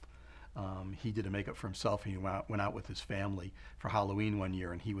himself. He did a makeup for himself. He went out with his family for Halloween one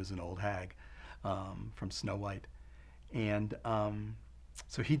year, and he was an old hag from Snow White. And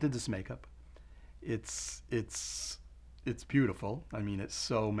so he did this makeup. It's beautiful. I mean, it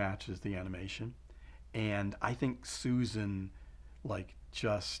so matches the animation. And I think Susan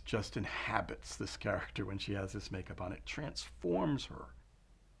just inhabits this character when she has this makeup on. It transforms her.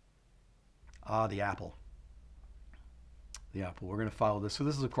 The apple. The apple. We're going to follow this. So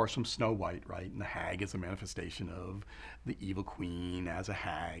this is, of course, from Snow White, right? And the hag is a manifestation of the evil queen as a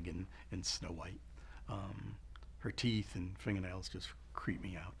hag in Snow White. Her teeth and fingernails just creep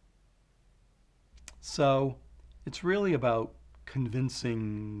me out. So it's really about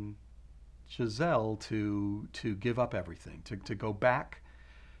convincing Giselle to give up everything, to go back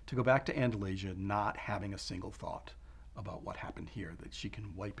to Andalasia, not having a single thought about what happened here, that she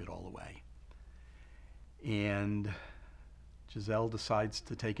can wipe it all away. And Giselle decides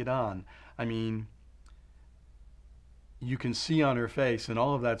to take it on. I mean, you can see on her face, and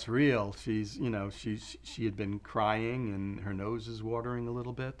all of that's real. She had been crying, and her nose is watering a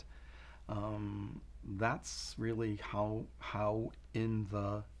little bit. That's really how in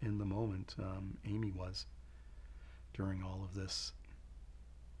the moment Amy was during all of this.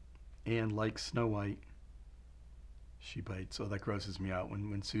 And like Snow White, she bites. Oh, that grosses me out.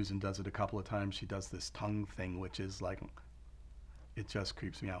 When Susan does it a couple of times, she does this tongue thing, which is like, it just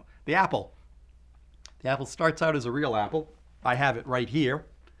creeps me out. The apple. The apple starts out as a real apple. I have it right here.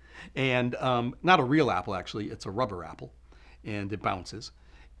 And not a real apple, actually. It's a rubber apple. And it bounces.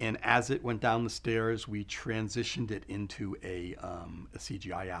 And as it went down the stairs, we transitioned it into a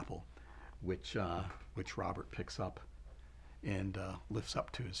CGI apple, which Robert picks up and lifts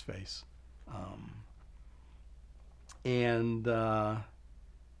up to his face. And the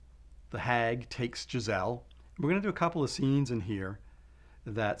hag takes Giselle. We're going to do a couple of scenes in here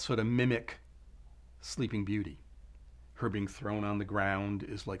that sort of mimic Sleeping Beauty. Her being thrown on the ground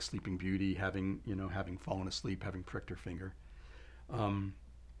is like Sleeping Beauty, having fallen asleep, having pricked her finger.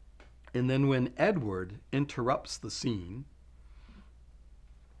 And then when Edward interrupts the scene,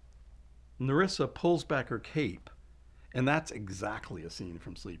 Nerissa pulls back her cape, and that's exactly a scene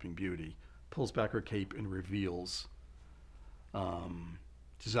from Sleeping Beauty. pulls back her cape and reveals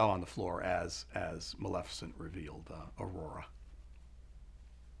Giselle on the floor as Maleficent revealed Aurora.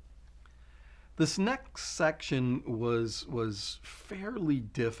 This next section was fairly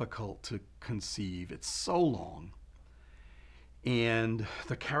difficult to conceive. It's so long, and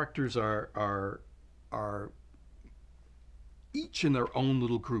the characters are each in their own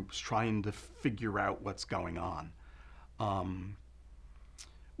little groups trying to figure out what's going on.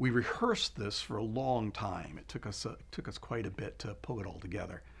 We rehearsed this for a long time. It took us quite a bit to pull it all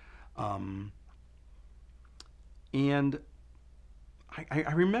together, and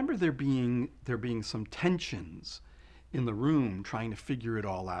I remember there being some tensions in the room trying to figure it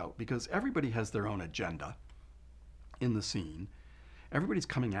all out, because everybody has their own agenda in the scene. Everybody's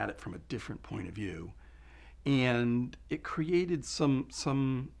coming at it from a different point of view, and it created some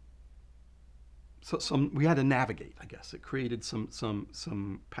we had to navigate, I guess. It created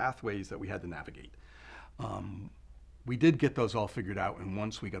some pathways that we had to navigate. We did get those all figured out, and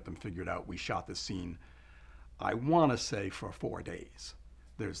once we got them figured out, we shot the scene, I want to say, for 4 days.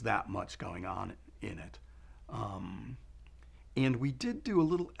 There's that much going on in it. And we did do a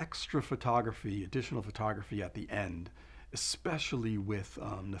little extra photography, additional photography at the end, especially with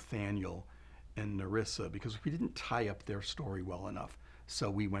Nathaniel and Nerissa, because we didn't tie up their story well enough. So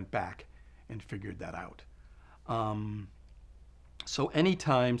we went back and figured that out. So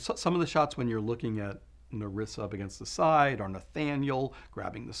anytime, some of the shots when you're looking at Nerissa up against the side, or Nathaniel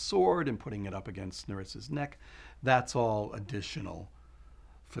grabbing the sword and putting it up against Nerissa's neck, that's all additional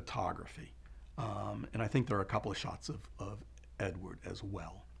photography. And I think there are a couple of shots of Edward as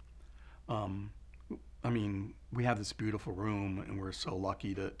well. I mean, we have this beautiful room, and we're so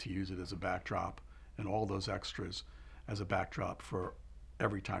lucky to use it as a backdrop, and all those extras as a backdrop for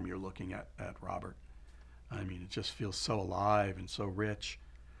every time you're looking at Robert. I mean, it just feels so alive and so rich.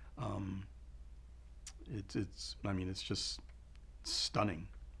 I mean, it's just stunning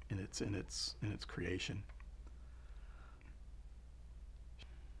in its creation.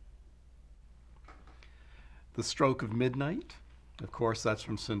 The Stroke of Midnight, of course, that's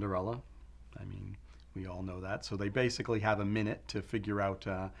from Cinderella. I mean, we all know that. So they basically have a minute to figure out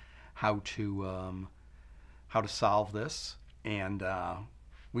how to solve this, and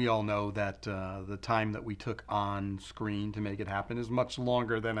we all know that the time that we took on screen to make it happen is much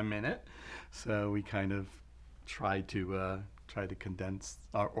longer than a minute. So we kind of tried to condense,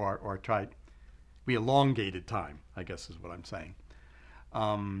 or we elongated time, I guess is what I'm saying.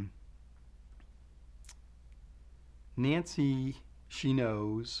 Nancy, she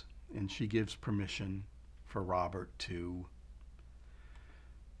knows, and she gives permission for Robert to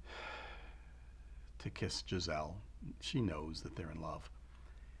kiss Giselle. She knows that they're in love.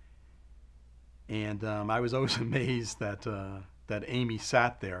 And I was always amazed that Amy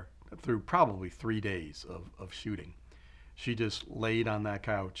sat there through probably 3 days of shooting. She just laid on that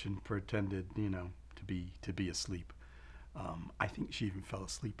couch and pretended, to be asleep. I think she even fell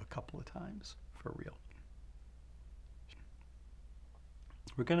asleep a couple of times, for real.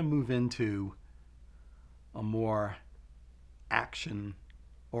 We're going to move into a more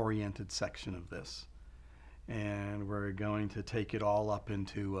action-oriented section of this, and we're going to take it all up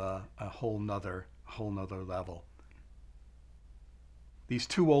into a whole nother level. These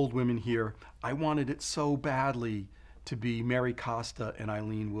two old women here, I wanted it so badly to be Mary Costa and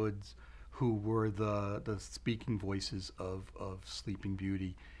Eileen Woods, who were the speaking voices of Sleeping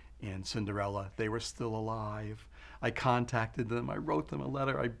Beauty and Cinderella. They were still alive. I contacted them. I wrote them a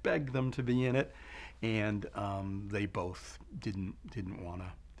letter. I begged them to be in it, and they both didn't want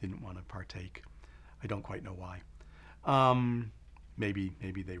to partake. I don't quite know why. Maybe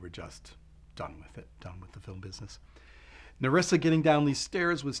they were just done with it, done with the film business. Nerissa getting down these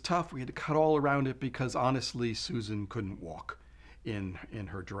stairs was tough. We had to cut all around it because honestly, Susan couldn't walk in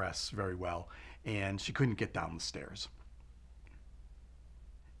her dress very well, and she couldn't get down the stairs.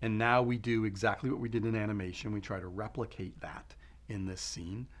 And now we do exactly what we did in animation. We try to replicate that in this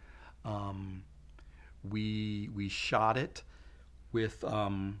scene. We shot it with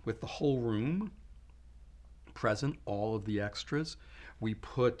the whole room present, all of the extras. We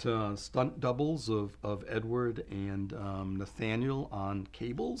put stunt doubles of Edward and Nathaniel on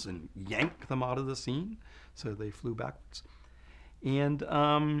cables and yanked them out of the scene so they flew backwards. And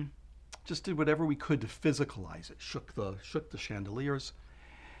just did whatever we could to physicalize it. Shook the chandeliers.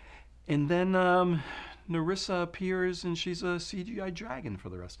 And then Nerissa appears, and she's a CGI dragon for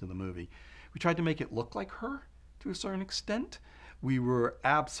the rest of the movie. We tried to make it look like her to a certain extent. We were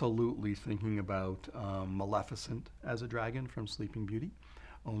absolutely thinking about Maleficent as a dragon from Sleeping Beauty.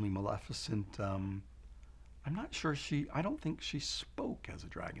 Only Maleficent I'm not sure I don't think she spoke as a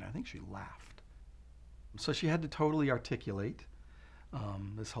dragon. I think she laughed. So she had to totally articulate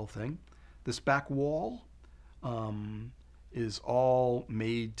this whole thing. This back wall is all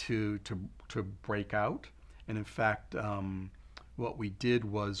made to break out. And in fact, what we did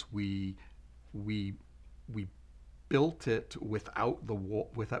was we built it without the wall,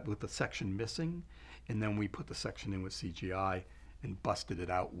 with the section missing, and then we put the section in with CGI and busted it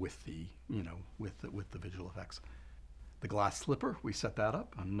out with the with the visual effects. The glass slipper, we set that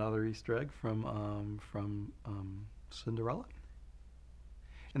up, another Easter egg from Cinderella.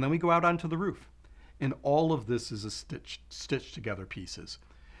 And then we go out onto the roof, and all of this is a stitched together pieces.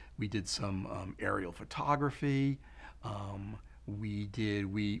 We did some aerial photography. We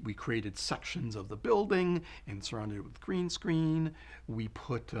created sections of the building and surrounded it with green screen. We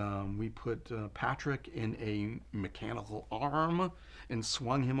put Patrick in a mechanical arm and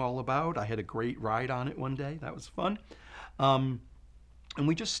swung him all about. I had a great ride on it one day. That was fun. And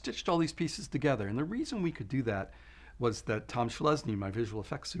we just stitched all these pieces together. And the reason we could do that was that Tom Schlesny, my visual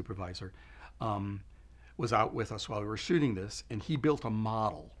effects supervisor, was out with us while we were shooting this, and he built a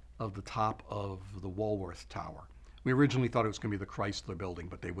model of the top of the Walworth Tower. We originally thought it was going to be the Chrysler building,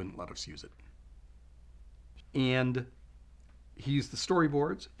 but they wouldn't let us use it. And he used the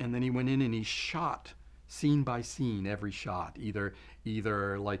storyboards, and then he went in and he shot scene by scene every shot,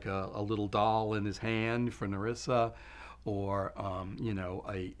 either like a little doll in his hand for Nerissa, or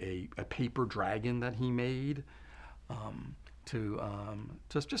a paper dragon that he made,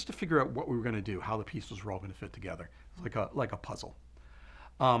 just to figure out what we were going to do, how the pieces were all going to fit together, like a puzzle.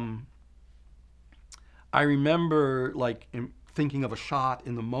 I remember thinking of a shot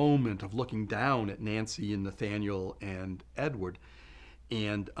in the moment of looking down at Nancy and Nathaniel and Edward,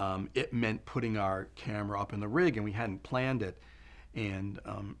 and it meant putting our camera up in the rig, and we hadn't planned it, and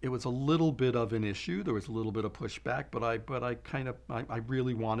it was a little bit of an issue. There was a little bit of pushback, but I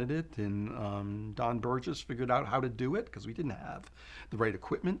really wanted it, and Don Burgess figured out how to do it because we didn't have the right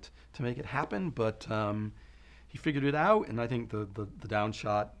equipment to make it happen, but he figured it out, and I think the down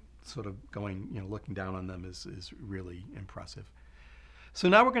shot, sort of going, looking down on them is really impressive. So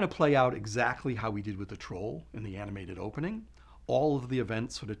now we're going to play out exactly how we did with the troll in the animated opening. All of the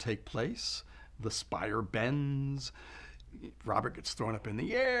events sort of take place. The spire bends. Robert gets thrown up in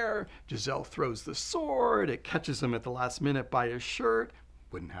the air. Giselle throws the sword. It catches him at the last minute by his shirt.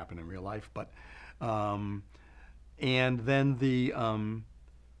 Wouldn't happen in real life, but and then the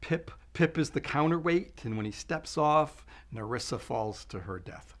Pip is the counterweight, and when he steps off, Nerissa falls to her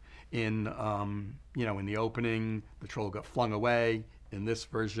death. In in the opening, the troll got flung away. In this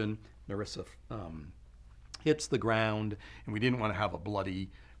version, Nerissa hits the ground, and we didn't want to have a bloody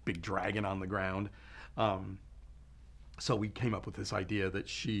big dragon on the ground. So we came up with this idea that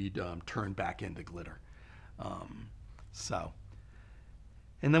she'd turn back into glitter. And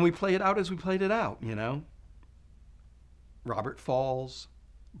then we play it out as we played it out, Robert falls,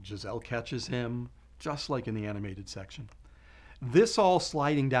 Giselle catches him, just like in the animated section. This all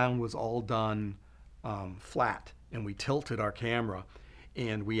sliding down was all done flat, and we tilted our camera,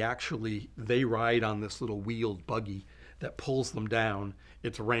 and they ride on this little wheeled buggy that pulls them down.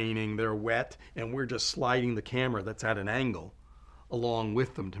 It's raining, they're wet, and we're just sliding the camera that's at an angle along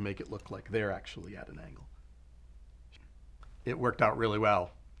with them to make it look like they're actually at an angle. It worked out really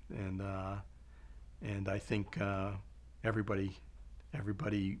well, and I think everybody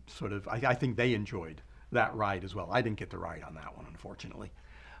sort of, I think they enjoyed that ride as well. I didn't get to ride on that one, unfortunately.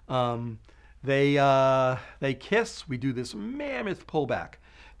 They kiss. We do this mammoth pullback.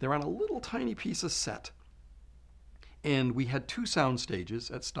 They're on a little tiny piece of set. And we had 2 sound stages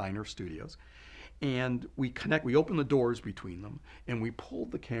at Steiner Studios. And we opened the doors between them, and we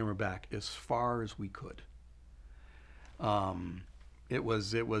pulled the camera back as far as we could. It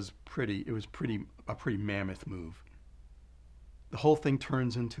was a pretty mammoth move. The whole thing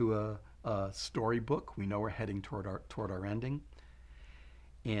turns into a storybook. We know we're heading toward our ending,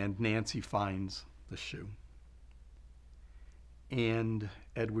 and Nancy finds the shoe, and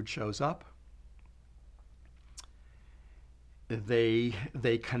Edward shows up. They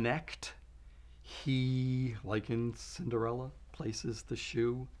connect. He, like in Cinderella, places the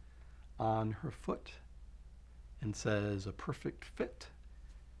shoe on her foot and says, "A perfect fit."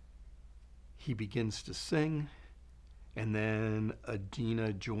 He begins to sing, and then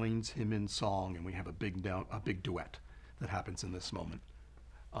Adina joins him in song, and we have a big duet that happens in this moment.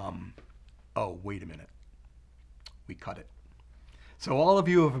 Oh, wait a minute. We cut it. So all of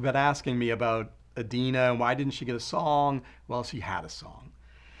you have been asking me about Adina and why didn't she get a song? Well, she had a song.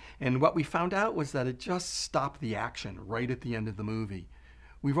 And what we found out was that it just stopped the action right at the end of the movie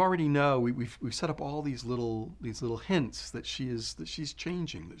we've already know we've set up all these little hints that she's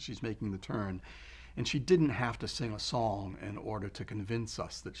changing, that she's making the turn, and she didn't have to sing a song in order to convince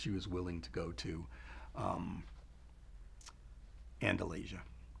us that she was willing to go to Andalasia.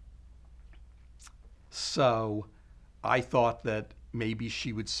 So I thought that maybe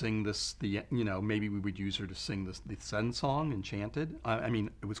she would sing this, maybe we would use her to sing the Zen song, Enchanted. I mean,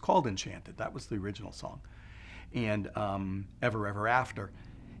 it was called Enchanted. That was the original song. And Ever, Ever After.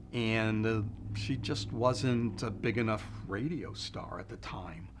 And she just wasn't a big enough radio star at the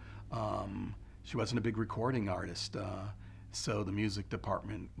time. She wasn't a big recording artist. So the music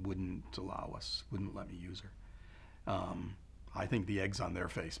department wouldn't let me use her. I think the egg's on their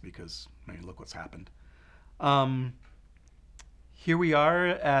face because, I mean, look what's happened. Here we are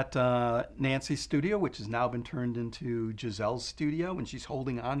at Nancy's studio, which has now been turned into Giselle's studio, and she's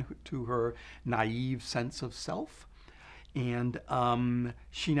holding on to her naive sense of self. And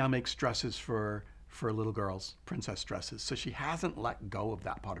she now makes dresses for little girls, princess dresses. So she hasn't let go of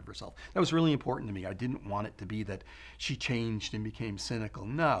that part of herself. That was really important to me. I didn't want it to be that she changed and became cynical.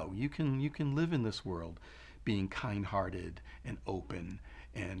 No, you can live in this world being kind-hearted and open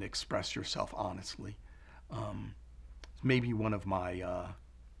and express yourself honestly. Maybe one of the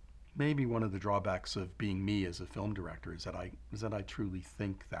drawbacks of being me as a film director is that I truly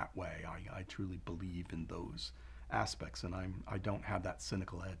think that way. I truly believe in those aspects, and I don't have that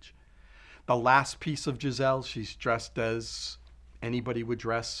cynical edge. The last piece of Giselle, she's dressed as anybody would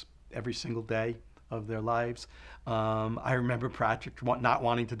dress every single day of their lives. I remember Patrick not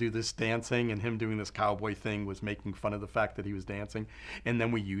wanting to do this dancing, and him doing this cowboy thing was making fun of the fact that he was dancing, and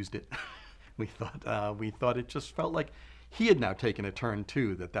then we used it. we thought it just felt like he had now taken a turn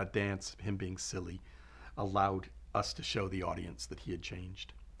too, that dance, him being silly, allowed us to show the audience that he had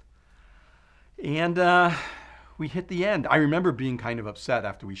changed. And we hit the end. I remember being kind of upset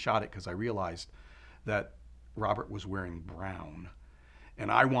after we shot it because I realized that Robert was wearing brown,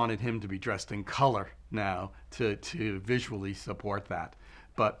 and I wanted him to be dressed in color now to visually support that.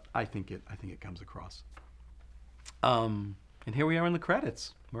 But I think it comes across. And here we are in the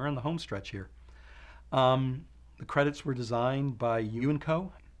credits. We're on the home stretch here. The credits were designed by You &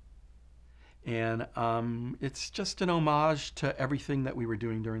 Co. And it's just an homage to everything that we were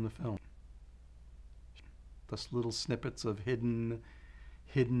doing during the film. Just little snippets of hidden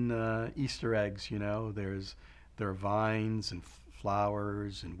Easter eggs, there are vines and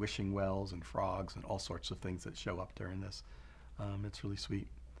flowers and wishing wells and frogs and all sorts of things that show up during this. It's really sweet.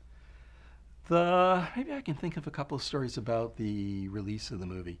 Maybe I can think of a couple of stories about the release of the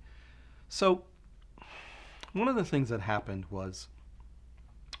movie. So one of the things that happened was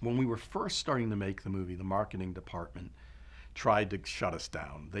when we were first starting to make the movie, the marketing department tried to shut us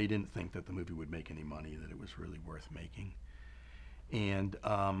down. They didn't think that the movie would make any money, that it was really worth making. And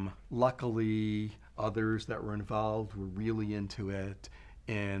luckily, others that were involved were really into it,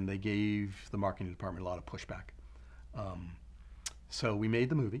 and they gave the marketing department a lot of pushback. So we made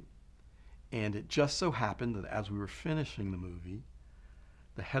the movie, and it just so happened that as we were finishing the movie,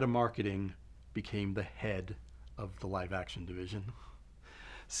 the head of marketing became the head of the live action division.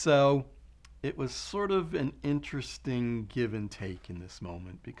 So it was sort of an interesting give and take in this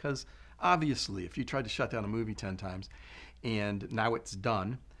moment, because obviously if you tried to shut down a movie 10 times and now it's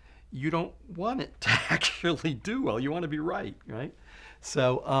done, you don't want it to actually do well. You want to be right?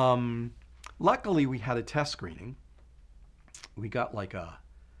 So luckily we had a test screening. We got I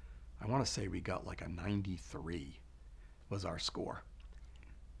want to say we got like a 93 was our score.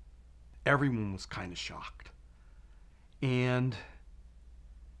 Everyone was kind of shocked. And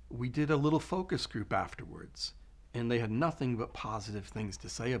we did a little focus group afterwards, and they had nothing but positive things to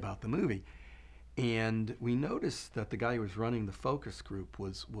say about the movie. And we noticed that the guy who was running the focus group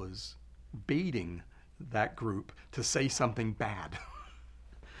was baiting that group to say something bad.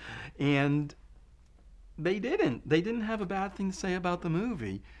 And they didn't have a bad thing to say about the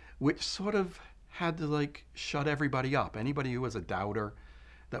movie, which sort of had to shut everybody up. Anybody who was a doubter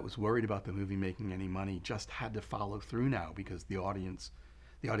that was worried about the movie making any money just had to follow through now, because the audience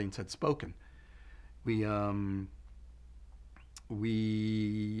had spoken. If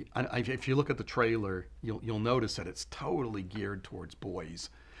you look at the trailer, you'll notice that it's totally geared towards boys.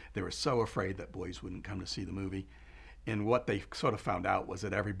 They were so afraid that boys wouldn't come to see the movie. And what they sort of found out was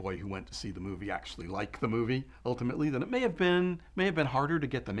that every boy who went to see the movie actually liked the movie ultimately. Then it may have been harder to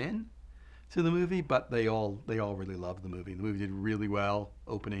get them in to the movie, but they all really loved the movie. The movie did really well,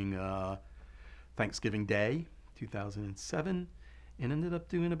 opening Thanksgiving Day, 2007, and ended up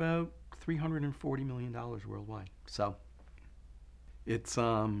doing about $340 million worldwide. So it's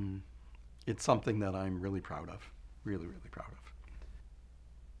something that I'm really proud of, really, really proud of.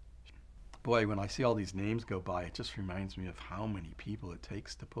 Boy, when I see all these names go by, it just reminds me of how many people it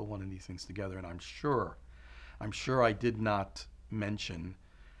takes to put one of these things together. And I'm sure I did not mention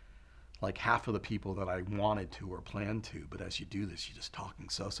like half of the people that I wanted to or planned to. But as you do this, you're just talking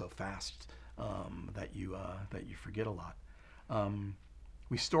so fast that you forget a lot.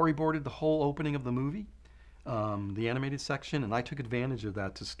 We storyboarded the whole opening of the movie, the animated section, and I took advantage of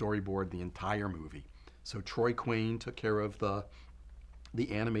that to storyboard the entire movie. So Troy Quayne took care of the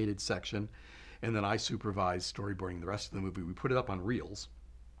animated section, and then I supervised storyboarding the rest of the movie. We put it up on reels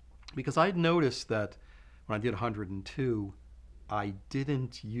because I'd noticed that when I did 102, I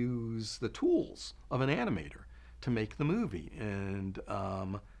didn't use the tools of an animator to make the movie, and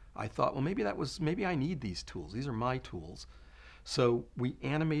I thought, well, maybe I need these tools. These are my tools. So we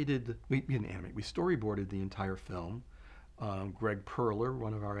storyboarded the entire film. Greg Perler,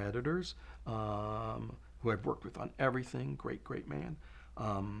 one of our editors, who I've worked with on everything, great man,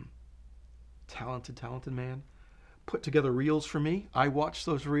 talented man, put together reels for me. I watched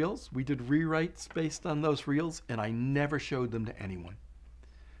those reels. We did rewrites based on those reels, and I never showed them to anyone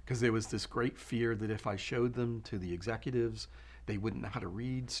because there was this great fear that if I showed them to the executives, they wouldn't know how to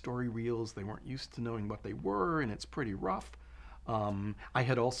read story reels. They weren't used to knowing what they were, and it's pretty rough. I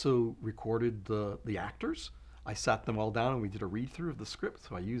had also recorded the actors. I sat them all down and we did a read through of the script.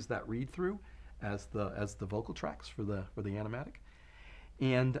 So I used that read through as the vocal tracks for the animatic,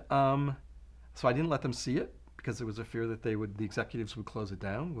 and so I didn't let them see it because there was a fear that the executives would close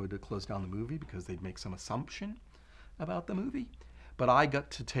down the movie because they'd make some assumption about the movie. But I got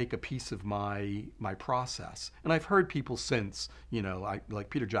to take a piece of my process, and I've heard people since, like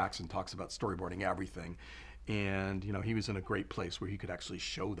Peter Jackson talks about storyboarding everything. And, he was in a great place where he could actually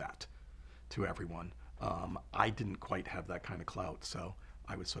show that to everyone. I didn't quite have that kind of clout, so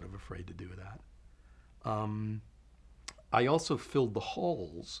I was sort of afraid to do that. I also filled the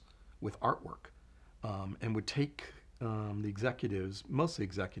halls with artwork and would take the executives, mostly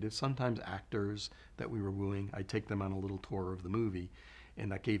executives, sometimes actors that we were wooing. I'd take them on a little tour of the movie,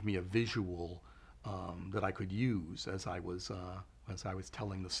 and that gave me a visual that I could use as I was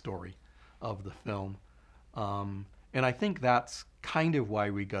telling the story of the film. And I think that's kind of why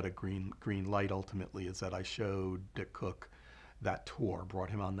we got a green light ultimately, is that I showed Dick Cook that tour, brought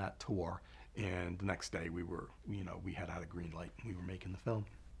him on that tour, and the next day we had a green light and we were making the film.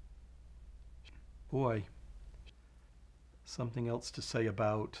 Boy, something else to say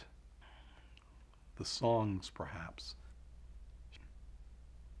about the songs perhaps.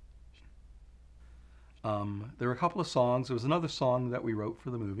 There were a couple of songs. There was another song that we wrote for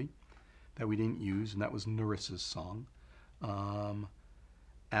the movie that we didn't use, and that was Narissa's song. Alan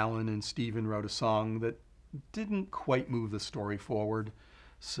and Stephen wrote a song that didn't quite move the story forward,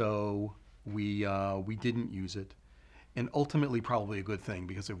 so we didn't use it. And ultimately probably a good thing,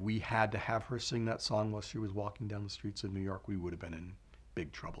 because if we had to have her sing that song while she was walking down the streets of New York, we would have been in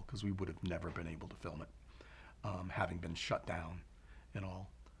big trouble, because we would have never been able to film it, having been shut down and all.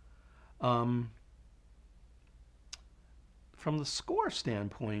 From the score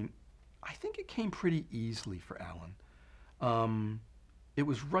standpoint, I think it came pretty easily for Alan. It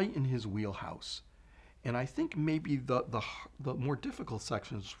was right in his wheelhouse. And I think maybe the more difficult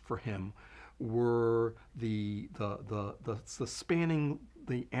sections for him were the spanning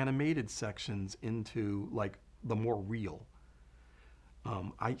the animated sections into like the more real.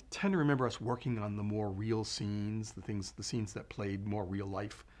 I tend to remember us working on the more real scenes, the scenes that played more real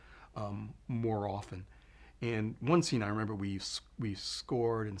life more often. And one scene I remember we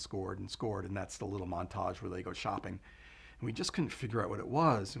scored, and that's the little montage where they go shopping. And we just couldn't figure out what it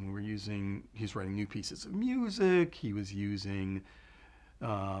was. And he's writing new pieces of music. He was using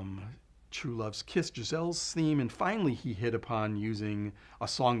True Love's Kiss, Giselle's theme. And finally he hit upon using a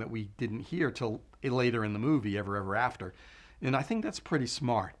song that we didn't hear till later in the movie, Ever, Ever After. And I think that's pretty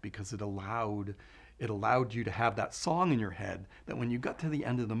smart, because it allowed you to have that song in your head that when you got to the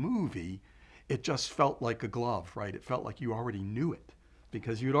end of the movie, it just felt like a glove, right? It felt like you already knew it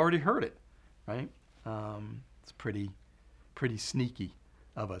because you'd already heard it, right? It's pretty sneaky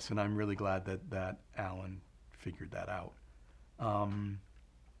of us, and I'm really glad that Alan figured that out.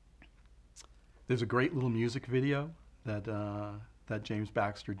 There's a great little music video that James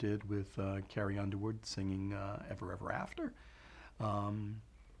Baxter did with Carrie Underwood singing Ever, Ever After,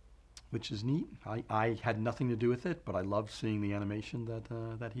 which is neat. I had nothing to do with it, but I loved seeing the animation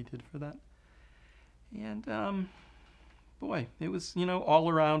that he did for that. And boy, it was, all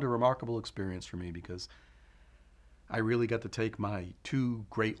around a remarkable experience for me, because I really got to take my two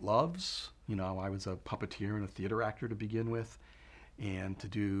great loves. I was a puppeteer and a theater actor to begin with, and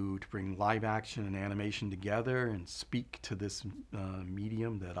to bring live action and animation together and speak to this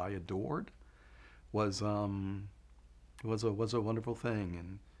medium that I adored was a wonderful thing.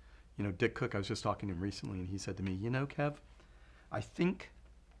 And you know, Dick Cook, I was just talking to him recently, and he said to me, you know, Kev, I think,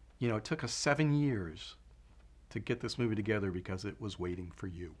 you know, it took us 7 years to get this movie together because it was waiting for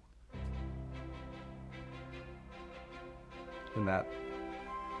you. And that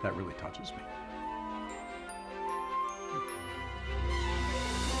really touches me.